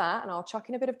good for that, and I'll chuck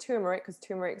in a bit of turmeric, because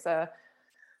turmeric's a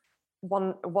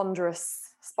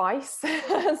wondrous spice.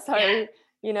 So,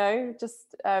 you know,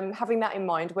 just having that in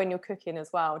mind when you're cooking as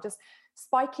well. Just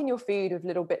spiking your food with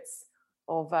little bits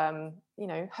of, you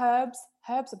know, herbs.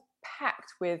 Herbs are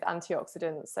packed with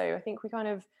antioxidants. So I think we kind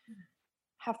of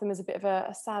have them as a bit of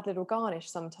a sad little garnish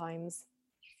sometimes.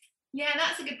 Yeah,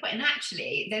 that's a good point. And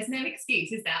actually, there's no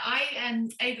excuse, is there? I,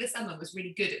 over the summer, was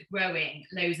really good at growing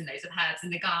loads and loads of herbs in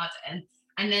the garden.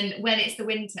 And then when it's the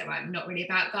winter, I'm not really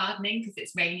about gardening because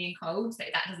it's rainy and cold, so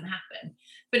that doesn't happen.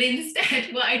 But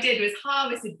instead, what I did was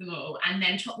harvested them all and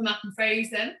then chopped them up and froze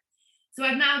them. So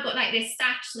I've now got like this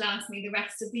stash to last me the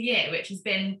rest of the year, which has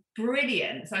been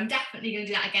brilliant. So I'm definitely going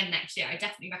to do that again next year. I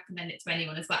definitely recommend it to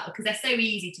anyone as well, because they're so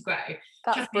easy to grow.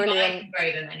 That's brilliant. If I can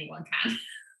grow them, anyone can.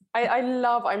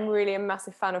 I'm really a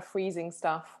massive fan of freezing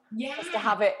stuff. Yeah. Just to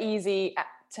have it easy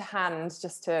to hand,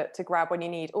 just to grab when you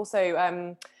need.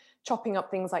 Also, chopping up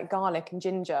things like garlic and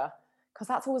ginger, because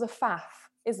that's always a faff,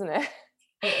 isn't it?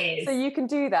 It is. So you can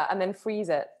do that and then freeze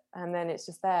it, and then it's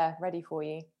just there ready for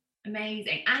you.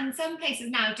 Amazing. And some places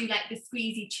now do like the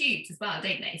squeezy tubes as well,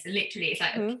 don't they? So literally it's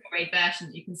like a pureed version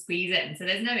that you can squeeze in. So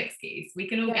there's no excuse. We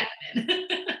can all get them in.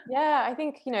 Yeah, I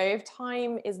think, if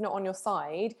time is not on your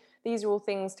side, these are all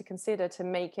things to consider to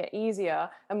make it easier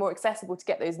and more accessible to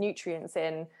get those nutrients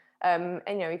in. And,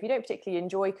 if you don't particularly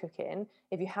enjoy cooking,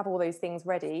 if you have all those things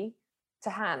ready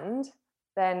to hand,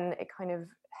 then it kind of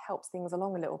helps things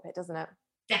along a little bit, doesn't it?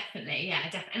 Definitely, yeah,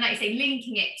 definitely. And like you say,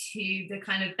 linking it to the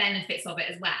kind of benefits of it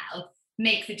as well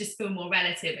makes it just feel more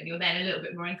relative, and you're then a little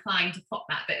bit more inclined to pop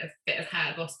that bit of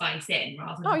herb or spice in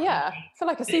rather than. Oh yeah, I feel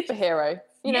like a superhero,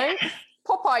 you know?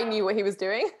 Popeye knew what he was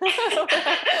doing.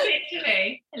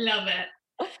 Literally, I love it.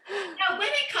 Now, when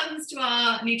it comes to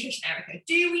our nutrition, Erica,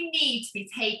 do we need to be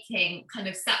taking kind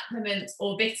of supplements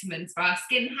or vitamins for our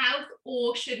skin health,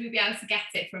 or should we be able to get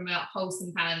it from a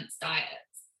wholesome, balanced diet?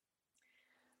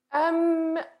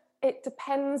 It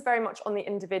depends very much on the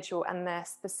individual and their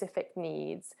specific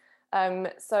needs.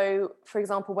 So, for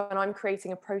example, when I'm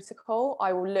creating a protocol,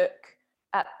 I will look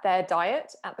at their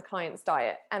diet, at the client's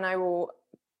diet, and I will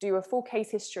do a full case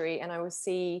history, and I will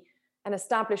see and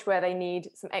establish where they need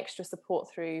some extra support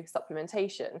through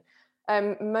supplementation.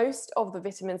 Most of the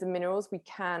vitamins and minerals we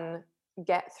can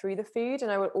get through the food,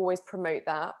 and I would always promote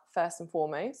that first and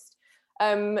foremost.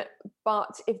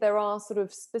 But if there are sort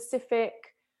of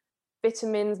specific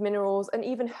vitamins, minerals, and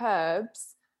even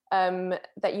herbs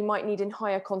that you might need in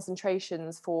higher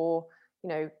concentrations for,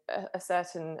 a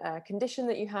certain condition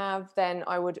that you have, then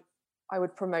I would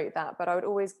promote that. But I would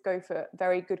always go for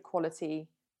very good quality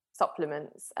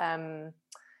supplements. We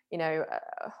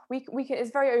can,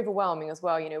 it's very overwhelming as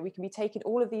well. We can be taking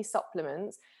all of these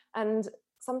supplements, and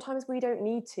sometimes we don't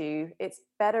need to. It's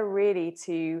better really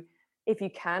to, if you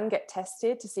can, get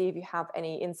tested to see if you have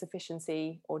any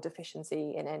insufficiency or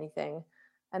deficiency in anything,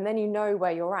 and then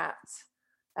where you're at.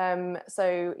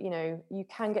 So you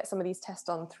can get some of these tests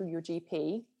done through your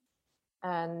GP,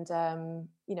 and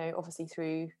obviously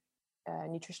through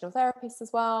nutritional therapists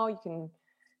as well. You can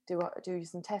do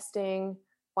some testing,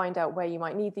 find out where you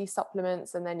might need these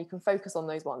supplements, and then you can focus on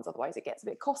those ones. Otherwise it gets a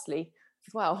bit costly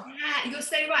as well. Yeah, you're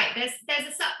so right. There's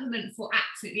a supplement for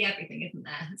absolutely everything, isn't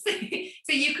there?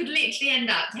 So you could literally end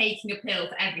up taking a pill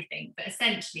for everything, but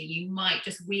essentially you might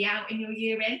just wee out in your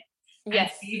urine.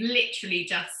 Yes. And you literally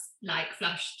just like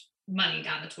flushed money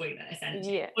down the toilet,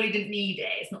 essentially. Yeah. Or you didn't need it,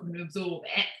 it's not going to absorb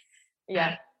it.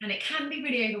 Yeah. And it can be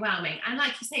really overwhelming. And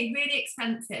like you say, really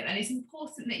expensive. And it's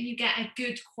important that you get a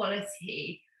good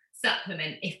quality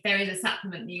supplement if there is a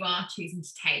supplement that you are choosing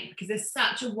to take, because there's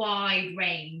such a wide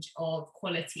range of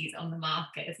qualities on the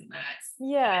market, isn't there?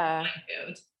 Yeah.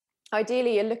 Good.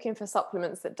 Ideally, you're looking for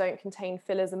supplements that don't contain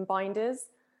fillers and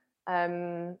binders.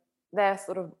 They're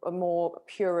sort of a more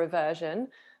purer version.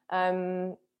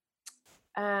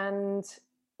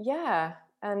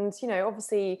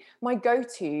 Obviously my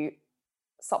go-to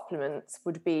supplements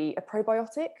would be a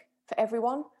probiotic for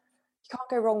everyone. You can't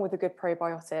go wrong with a good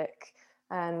probiotic.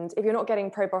 And if you're not getting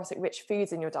probiotic rich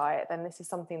foods in your diet, then this is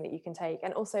something that you can take.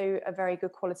 And also a very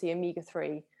good quality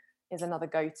omega-3 is another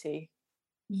go-to.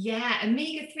 Yeah,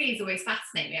 omega-3 is always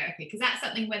fascinating, Erica, because that's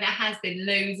something where there has been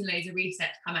loads and loads of research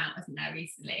come out, hasn't there,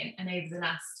 recently, and over the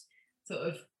last sort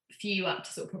of few up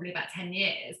to sort of probably about 10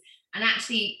 years. And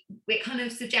actually, it kind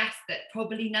of suggests that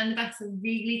probably none of us are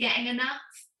really getting enough.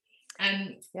 So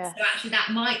actually that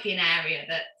might be an area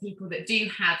that people that do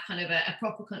have kind of a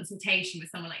proper consultation with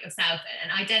someone like yourself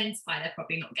and identify they're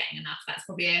probably not getting enough, that's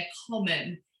probably a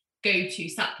common go-to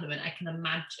supplement, I can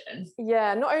imagine.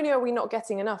 Yeah, not only are we not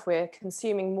getting enough, we're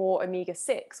consuming more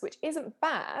omega-6, which isn't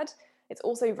bad. It's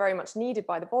also very much needed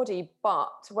by the body,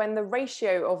 but when the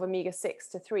ratio of omega-6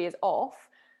 to 3 is off,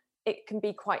 it can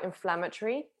be quite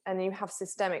inflammatory, and you have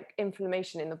systemic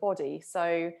inflammation in the body.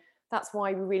 So that's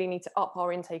why we really need to up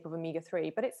our intake of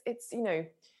omega-3. But it's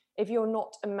if you're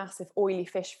not a massive oily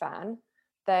fish fan,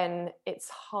 then it's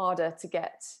harder to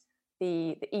get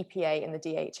the EPA and the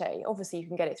DHA. Obviously, you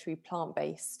can get it through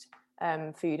plant-based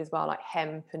food as well, like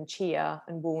hemp and chia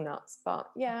and walnuts.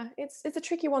 But yeah, it's a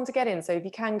tricky one to get in. So if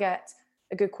you can get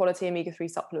a good quality omega-3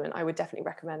 supplement, I would definitely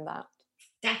recommend that.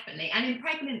 Definitely. And in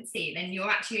pregnancy, then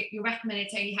you're recommended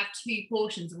to only have 2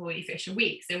 portions of oily fish a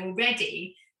week. So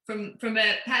already from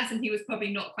a person who was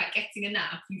probably not quite getting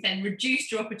enough, you've then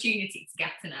reduced your opportunity to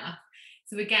get enough.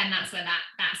 So again, that's where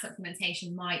that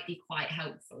supplementation might be quite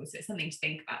helpful. So it's something to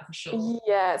think about for sure.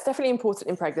 Yeah, it's definitely important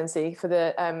in pregnancy for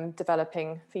the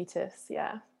developing fetus.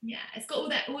 Yeah. Yeah, it's got all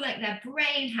their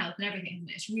brain health and everything, isn't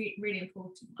it? It's really, really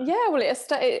important. Yeah, well,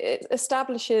 it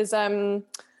establishes how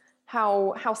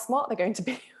smart they're going to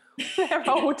be when they're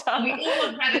older. And we all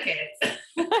want clever kids.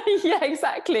 Yeah,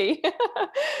 exactly.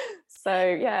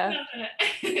 So yeah.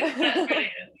 That's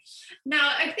brilliant.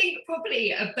 Now, I think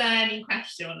probably a burning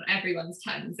question on everyone's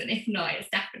tongues, and if not, it's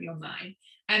definitely on mine,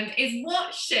 is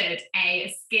what should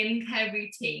a skincare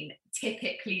routine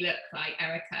typically look like,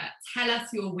 Erica? Tell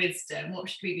us your wisdom. What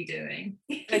should we be doing?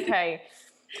 Okay.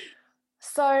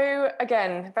 So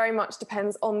again, very much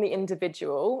depends on the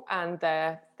individual and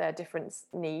their different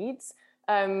needs.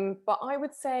 But I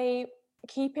would say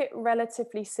keep it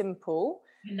relatively simple.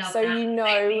 I love So that. you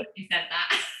know, You said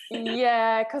that.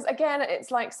 yeah, because again,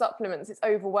 it's like supplements, it's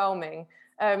overwhelming.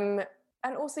 And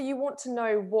also you want to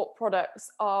know what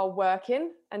products are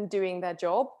working and doing their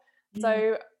job.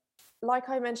 So like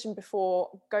I mentioned before,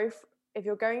 if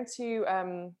you're going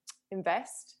to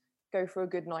invest, go for a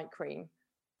good night cream.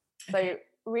 So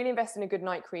really invest in a good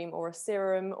night cream or a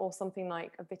serum or something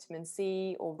like a vitamin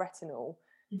C or retinol,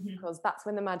 because that's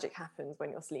when the magic happens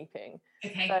when you're sleeping.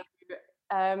 Okay. So,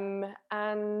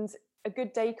 and a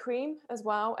good day cream as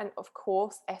well, and of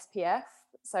course SPF.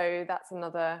 So that's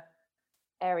another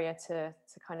area to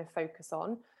kind of focus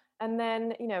on. And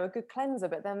then, you know, a good cleanser,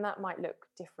 but then that might look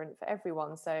different for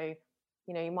everyone. So,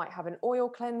 you know, you might have an oil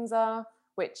cleanser,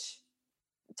 which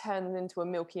turns into a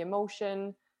milky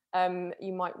emulsion.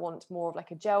 You might want more of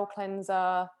like a gel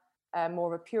cleanser,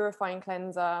 more of a purifying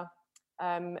cleanser.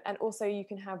 And also you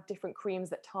can have different creams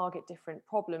that target different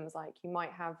problems. Like you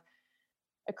might have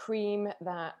a cream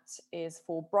that is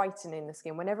for brightening the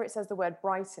skin. Whenever it says the word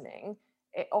brightening,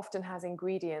 it often has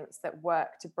ingredients that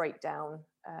work to break down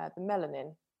the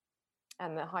melanin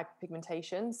and the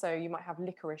hyperpigmentation. So you might have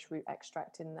licorice root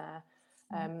extract in there,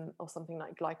 or something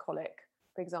like glycolic,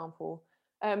 for example.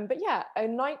 But yeah, a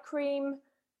night cream,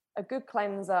 a good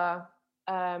cleanser,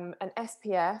 an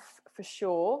SPF for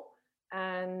sure.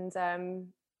 And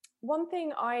one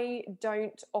thing I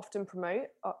don't often promote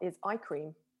is eye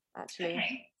cream, actually.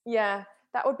 Okay. Yeah,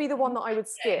 that would be the one that I would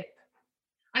skip.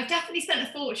 I've definitely spent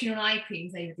a fortune on eye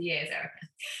creams over the years,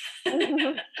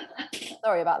 Erica.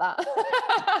 Sorry about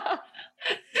that.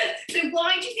 So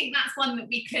why do you think that's one that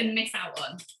we can miss out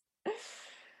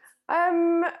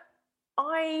on?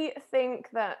 I think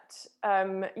that,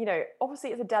 you know,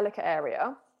 obviously it's a delicate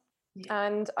area,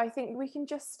 and I think we can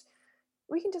just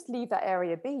leave that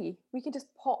area be. We can just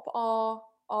pop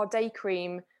our day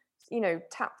cream, you know,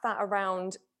 tap that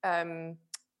around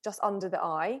just under the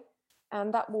eye,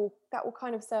 and that will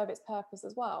kind of serve its purpose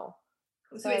as well.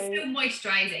 So it's still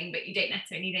moisturising, but you don't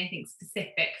necessarily need anything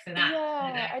specific for that.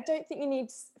 Yeah, I don't think you need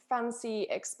fancy,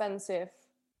 expensive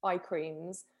eye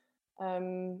creams.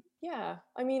 Yeah,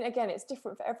 I mean, again, it's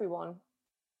different for everyone.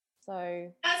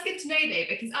 So that's good to know though,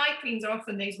 because eye creams are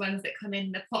often those ones that come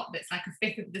in the pot that's like a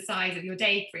fifth of the size of your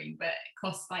day cream, but it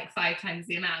costs like 5 times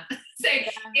the amount. So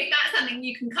if that's something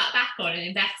you can cut back on and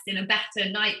invest in a better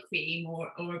night cream or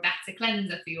a better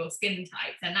cleanser for your skin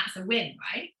type, then that's a win,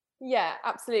 right? Yeah,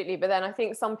 absolutely. But then I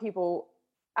think some people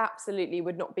absolutely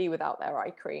would not be without their eye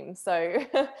cream. So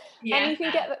and you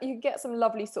can get some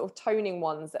lovely sort of toning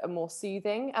ones that are more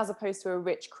soothing, as opposed to a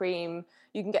rich cream.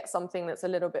 You can get something that's a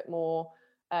little bit more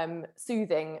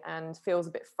soothing and feels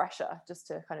a bit fresher, just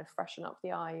to kind of freshen up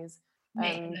the eyes.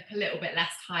 Make it look a little bit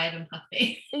less tired and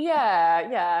puffy.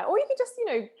 Yeah. Or you could just, you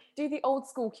know, do the old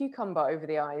school cucumber over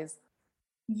the eyes.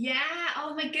 Yeah.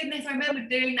 Oh my goodness. I remember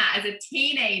doing that as a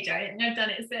teenager. I didn't know I've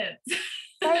done it since.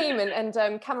 Same, and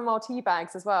chamomile tea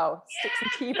bags as well. Stick some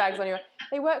tea bags on your.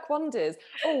 They work wonders.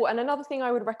 Oh, and another thing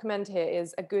I would recommend here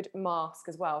is a good mask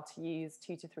as well to use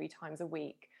 2 to 3 times a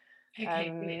week. Okay,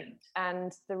 brilliant.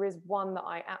 And there is one that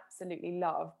I absolutely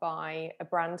love by a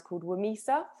brand called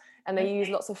Wamisa, and they use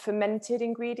lots of fermented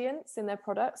ingredients in their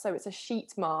product. So it's a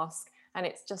sheet mask, and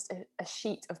it's just a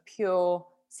sheet of pure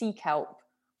sea kelp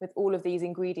with all of these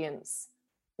ingredients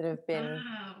that have been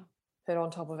put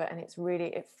on top of it, and it's really,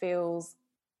 it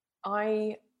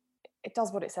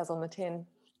does what it says on the tin,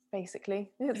 basically.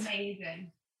 It's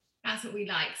amazing. That's what we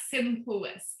like. Simple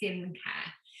skincare.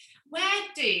 Where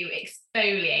do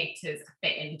exfoliators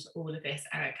fit into all of this,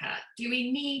 Erica? Do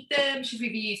we need them? Should we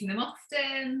be using them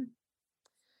often?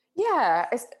 Yeah,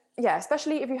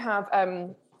 especially if you have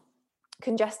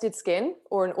congested skin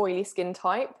or an oily skin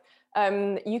type.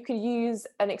 You could use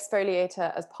an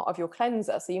exfoliator as part of your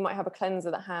cleanser. So you might have a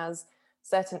cleanser that has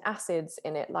certain acids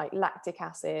in it, like lactic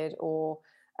acid or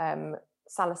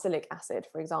salicylic acid,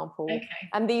 for example.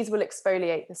 And these will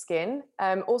exfoliate the skin.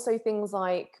 Also things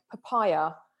like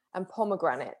papaya and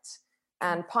pomegranate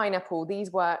and pineapple, these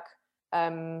work,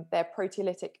 they're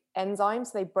proteolytic enzymes,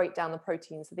 so they break down the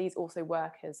proteins. So these also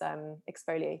work as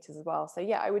exfoliators as well. So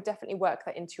yeah, I would definitely work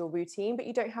that into your routine, but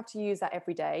you don't have to use that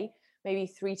every day, maybe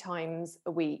 3 times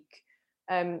a week.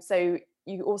 So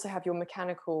you also have your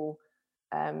mechanical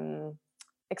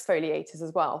exfoliators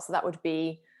as well. So that would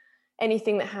be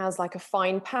anything that has like a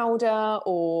fine powder,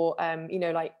 or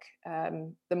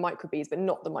the microbeads, but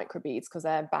not the microbeads because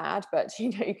they're bad, but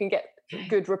you can get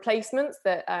good replacements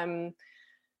that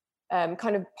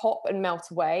kind of pop and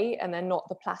melt away, and they're not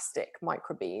the plastic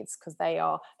microbeads, because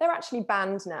they're actually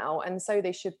banned now, and so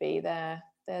they should be. They're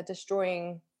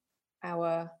destroying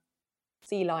our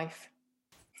sea life.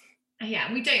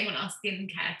 Yeah, we don't want our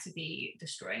skincare to be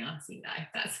destroying our sea life.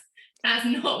 That's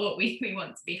not what we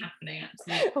want to be happening,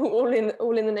 absolutely.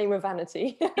 all in the name of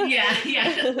vanity. yeah,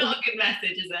 that's not a good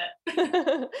message, is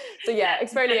it? So yeah,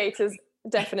 exfoliators,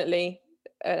 definitely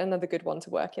another good one to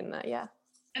work in there. Yeah.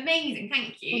 Amazing,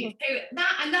 thank you. So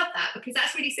I love that, because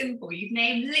that's really simple. You've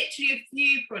named literally a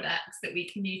few products that we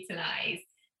can utilise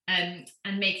and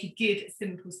make a good,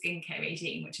 simple skincare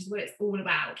regime, which is what it's all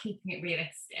about, keeping it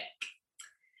realistic.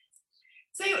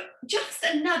 So just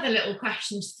another little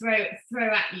question to throw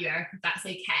at you, Eric, if that's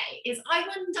okay, is I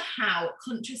wonder how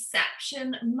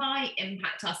contraception might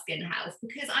impact our skin health,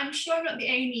 because I'm sure I'm not the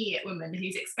only woman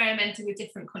who's experimented with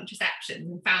different contraceptions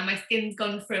and found my skin's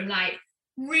gone from like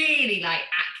really like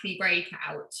acne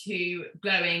breakout to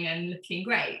glowing and looking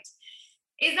great.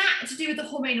 Is that to do with the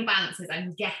hormonal balances,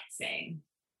 I'm guessing?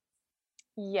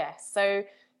 Yes. So,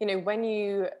 when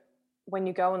you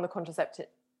go on the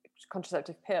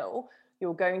contraceptive pill,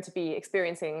 you're going to be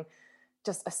experiencing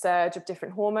just a surge of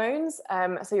different hormones.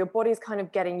 So your body's kind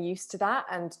of getting used to that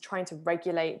and trying to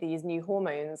regulate these new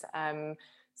hormones.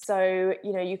 So,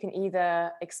 you can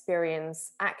either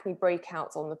experience acne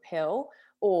breakouts on the pill,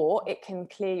 or it can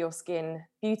clear your skin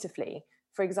beautifully.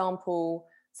 For example,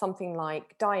 something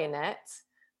like Dianet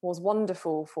was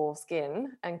wonderful for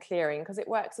skin and clearing because it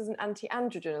works as an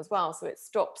anti-androgen as well. So it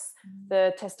stops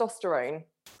the testosterone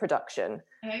production.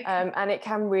 Okay. And it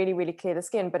can really, really clear the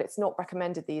skin, but it's not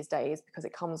recommended these days because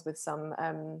it comes with some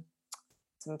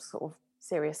sort of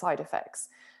serious side effects.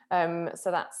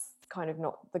 So that's kind of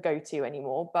not the go-to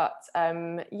anymore. But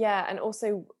yeah, and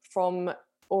also from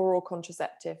oral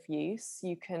contraceptive use,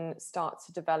 you can start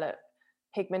to develop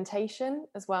pigmentation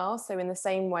as well. So in the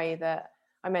same way that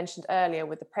I mentioned earlier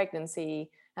with the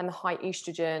pregnancy and the high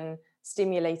estrogen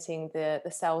stimulating the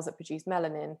cells that produce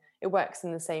melanin, it works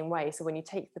in the same way. So when you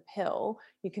take the pill,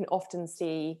 you can often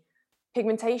see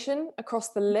pigmentation across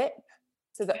the lip,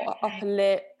 so the upper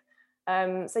lip.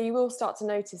 So you will start to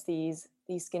notice these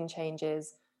skin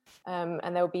changes,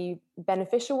 and there'll be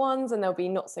beneficial ones and there'll be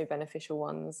not so beneficial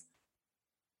ones.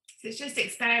 So it's just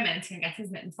experimenting, I guess,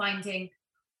 isn't it, and finding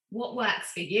what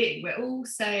works for you. We're all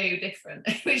so different,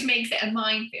 which makes it a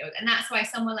minefield. And that's why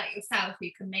someone like yourself, who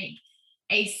can make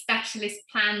a specialist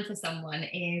plan for someone,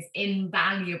 is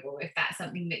invaluable if that's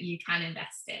something that you can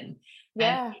invest in.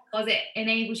 Yeah. Because it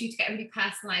enables you to get a really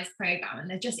personalized program, and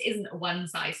there just isn't a one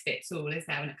size fits all, is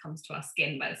there, when it comes to our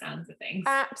skin, by the sounds of things?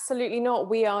 Absolutely not.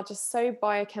 We are just so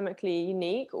biochemically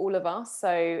unique, all of us.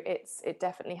 So it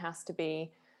definitely has to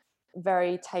be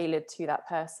very tailored to that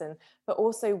person. But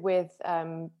also with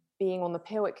being on the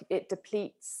pill, it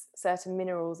depletes certain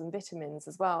minerals and vitamins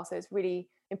as well. So it's really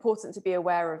important to be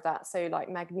aware of that. So like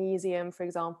magnesium, for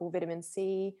example, vitamin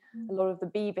C, a lot of the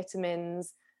B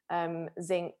vitamins,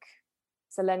 zinc,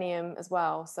 selenium as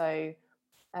well. So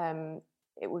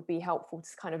it would be helpful to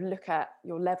kind of look at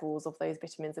your levels of those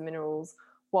vitamins and minerals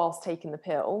whilst taking the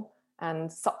pill and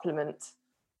supplement.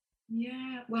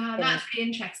 Yeah, wow, that's really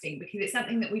interesting, because it's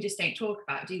something that we just don't talk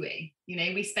about, do we?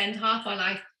 We spend half our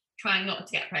life trying not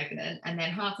to get pregnant, and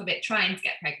then half of it trying to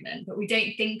get pregnant, but we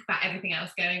don't think about everything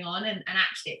else going on, and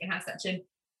actually it can have such a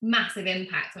massive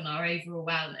impact on our overall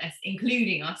wellness,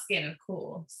 including our skin, of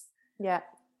course. Yeah,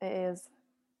 it is.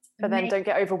 But then don't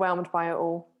get overwhelmed by it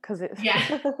all, because it's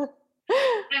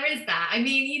there is that. I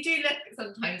mean, you do look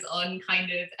sometimes on kind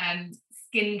of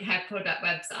skincare product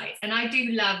websites, and I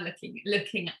do love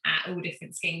looking at all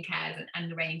different skincare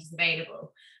and the ranges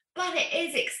available. But it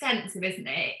is extensive, isn't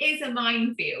it? It is a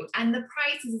minefield, and the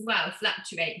prices as well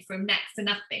fluctuate from next to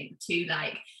nothing to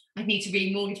like, I need to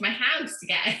remortgage my house to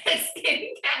get a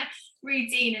skincare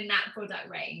routine in that product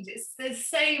range. There's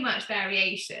so much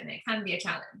variation. It can be a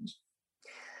challenge.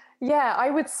 Yeah, I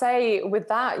would say with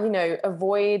that,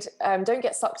 avoid, don't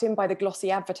get sucked in by the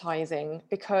glossy advertising,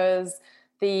 because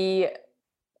the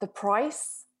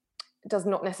price does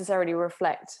not necessarily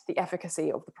reflect the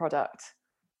efficacy of the product.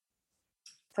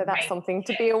 So that's something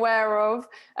to be aware of.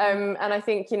 And I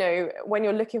think, when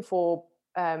you're looking for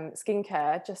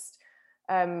skincare, just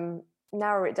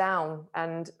narrow it down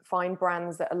and find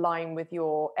brands that align with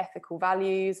your ethical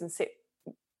values and sit,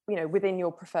 within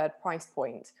your preferred price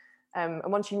point. And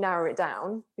once you narrow it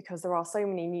down, because there are so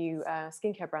many new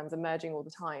skincare brands emerging all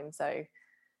the time, so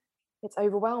it's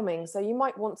overwhelming. So you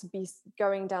might want to be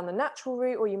going down the natural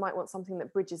route, or you might want something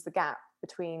that bridges the gap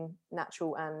between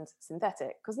natural and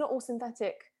synthetic, because not all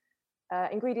synthetic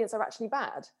ingredients are actually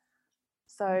bad.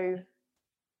 So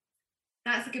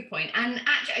that's a good point. And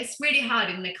actually, it's really hard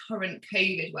in the current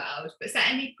COVID world, but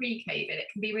certainly pre-COVID, it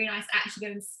can be really nice to actually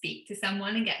go and speak to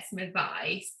someone and get some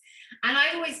advice. And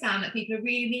I've always found that people are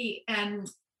really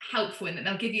helpful in that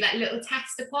they'll give you like little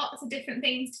tester pots of different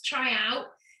things to try out.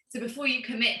 So before you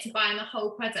commit to buying the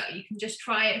whole product, you can just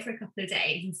try it for a couple of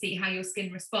days and see how your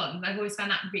skin responds. I've always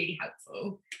found that really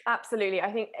helpful. Absolutely.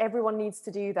 I think everyone needs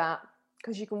to do that,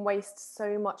 because you can waste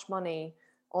so much money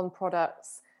on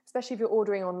products, especially if you're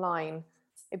ordering online.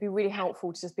 It'd be really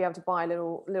helpful to just be able to buy a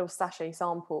little sachet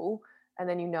sample, and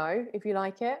then if you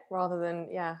like it, rather than,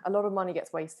 a lot of money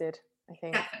gets wasted, I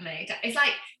think. Definitely. It's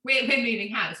like we're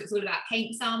moving house, so it's all about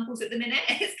paint samples at the minute.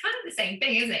 It's kind of the same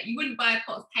thing, isn't it? You wouldn't buy a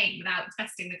pot of paint without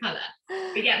testing the colour.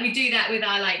 But yeah, we do that with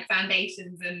our like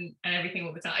foundations and everything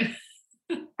all the time.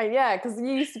 Yeah, because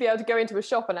you used to be able to go into a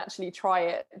shop and actually try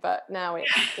it, but now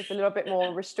it's a little bit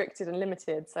more restricted and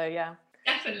limited. So yeah.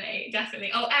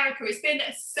 Definitely. Oh, Erica, it's been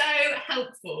so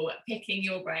helpful picking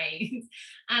your brains.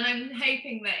 And I'm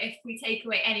hoping that if we take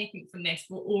away anything from this,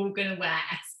 we're all going to wear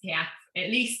SPF, at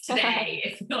least today,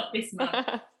 if not this month.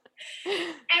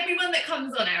 Everyone that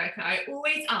comes on, Erica, I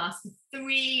always ask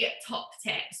 3 top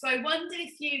tips. So I wonder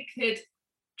if you could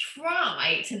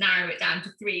try to narrow it down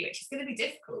to 3, which is going to be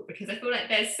difficult because I feel like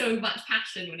there's so much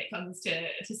passion when it comes to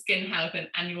skin health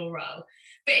and your role.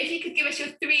 But if you could give us your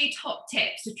 3 top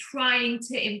tips to trying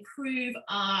to improve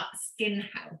our skin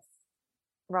health.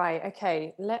 Right,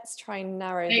 okay, let's try and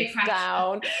narrow this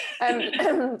down.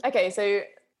 Okay, so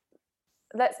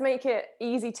let's make it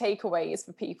easy takeaways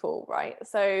for people, right?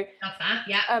 So love that,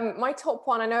 yeah. My top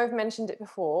one, I know I've mentioned it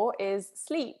before, is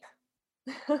sleep.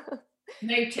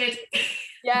 Noted.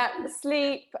 Yeah,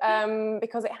 sleep,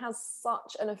 because it has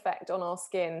such an effect on our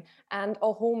skin and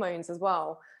our hormones as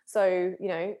well. So,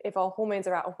 if our hormones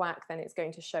are out of whack, then it's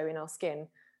going to show in our skin.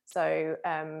 So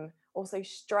also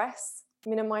stress,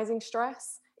 minimizing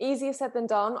stress. Easier said than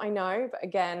done, I know. But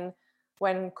again,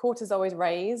 when cortisol is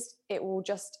raised,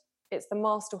 it's the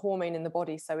master hormone in the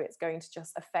body. So it's going to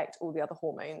just affect all the other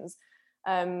hormones.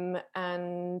 And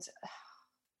I'm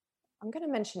going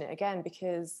to mention it again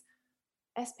because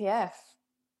SPF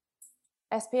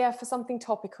for something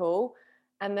topical.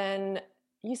 And then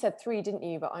you said 3, didn't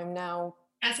you? But I'm now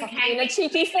in a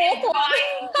cheeky 4th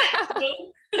one.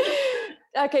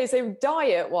 Okay, so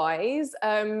diet wise,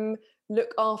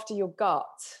 look after your gut.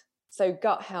 So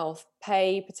gut health,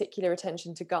 pay particular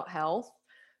attention to gut health,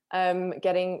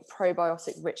 getting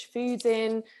probiotic rich foods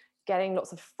in, getting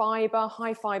lots of fiber,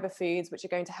 high fiber foods, which are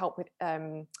going to help with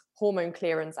hormone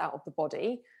clearance out of the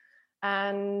body.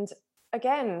 And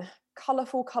again,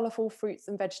 colourful fruits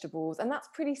and vegetables. And that's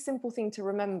a pretty simple thing to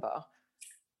remember.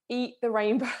 Eat the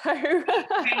rainbow.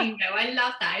 Rainbow, I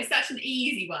love that. It's such an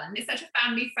easy one. It's such a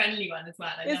family friendly one as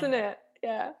well. Isn't it?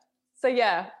 Yeah. So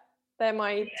yeah, they're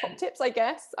my top tips, I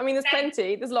guess. I mean, there's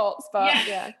plenty, there's lots, but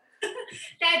yeah.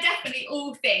 They're definitely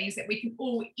all things that we can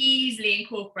all easily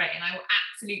incorporate, and I will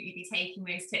absolutely be taking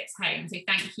those tips home. So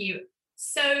thank you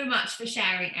so much for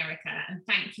sharing, Erica, and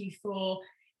thank you for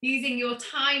using your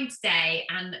time today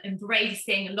and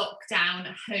embracing lockdown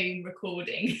home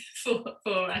recording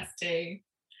for us too.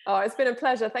 Oh, it's been a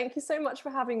pleasure. Thank you so much for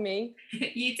having me.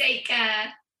 You take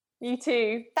care. You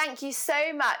too. Thank you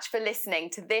so much for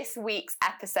listening to this week's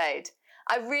episode.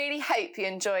 I really hope you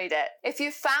enjoyed it. If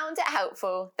you found it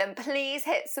helpful, then please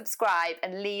hit subscribe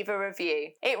and leave a review.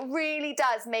 It really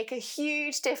does make a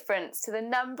huge difference to the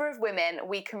number of women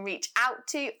we can reach out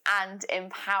to and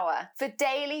empower. For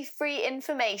daily free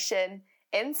information,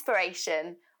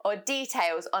 inspiration, or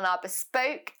details on our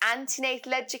bespoke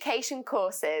antenatal education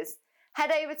courses,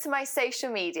 head over to my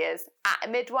social medias at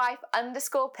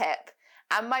midwife_pip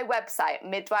and my website,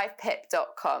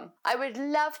 midwifepip.com. I would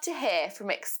love to hear from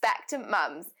expectant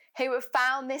mums who have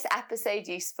found this episode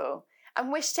useful and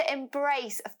wish to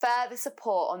embrace further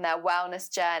support on their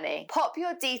wellness journey. Pop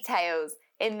your details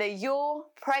in the Your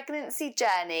Pregnancy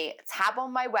Journey tab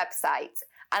on my website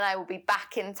and I will be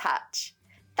back in touch.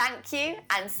 Thank you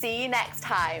and see you next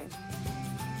time.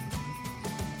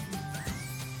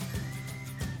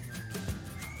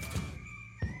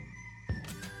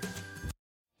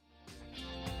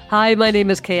 Hi, my name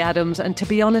is Kay Adams, and to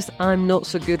be honest, I'm not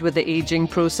so good with the ageing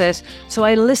process, so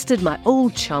I enlisted my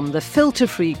old chum, the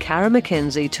filter-free Cara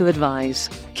McKenzie, to advise.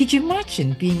 Could you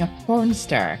imagine being a porn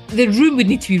star? The room would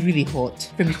need to be really hot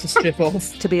for me to strip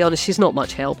off. To be honest, she's not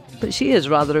much help, but she is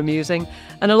rather amusing.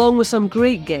 And along with some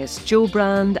great guests, Joe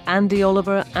Brand, Andy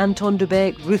Oliver, Anton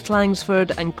Dubeck, Ruth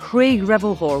Langsford and Craig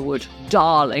Revel-Horwood,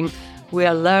 darling, we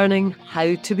are learning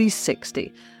how to be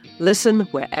 60. Listen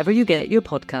wherever you get your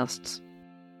podcasts.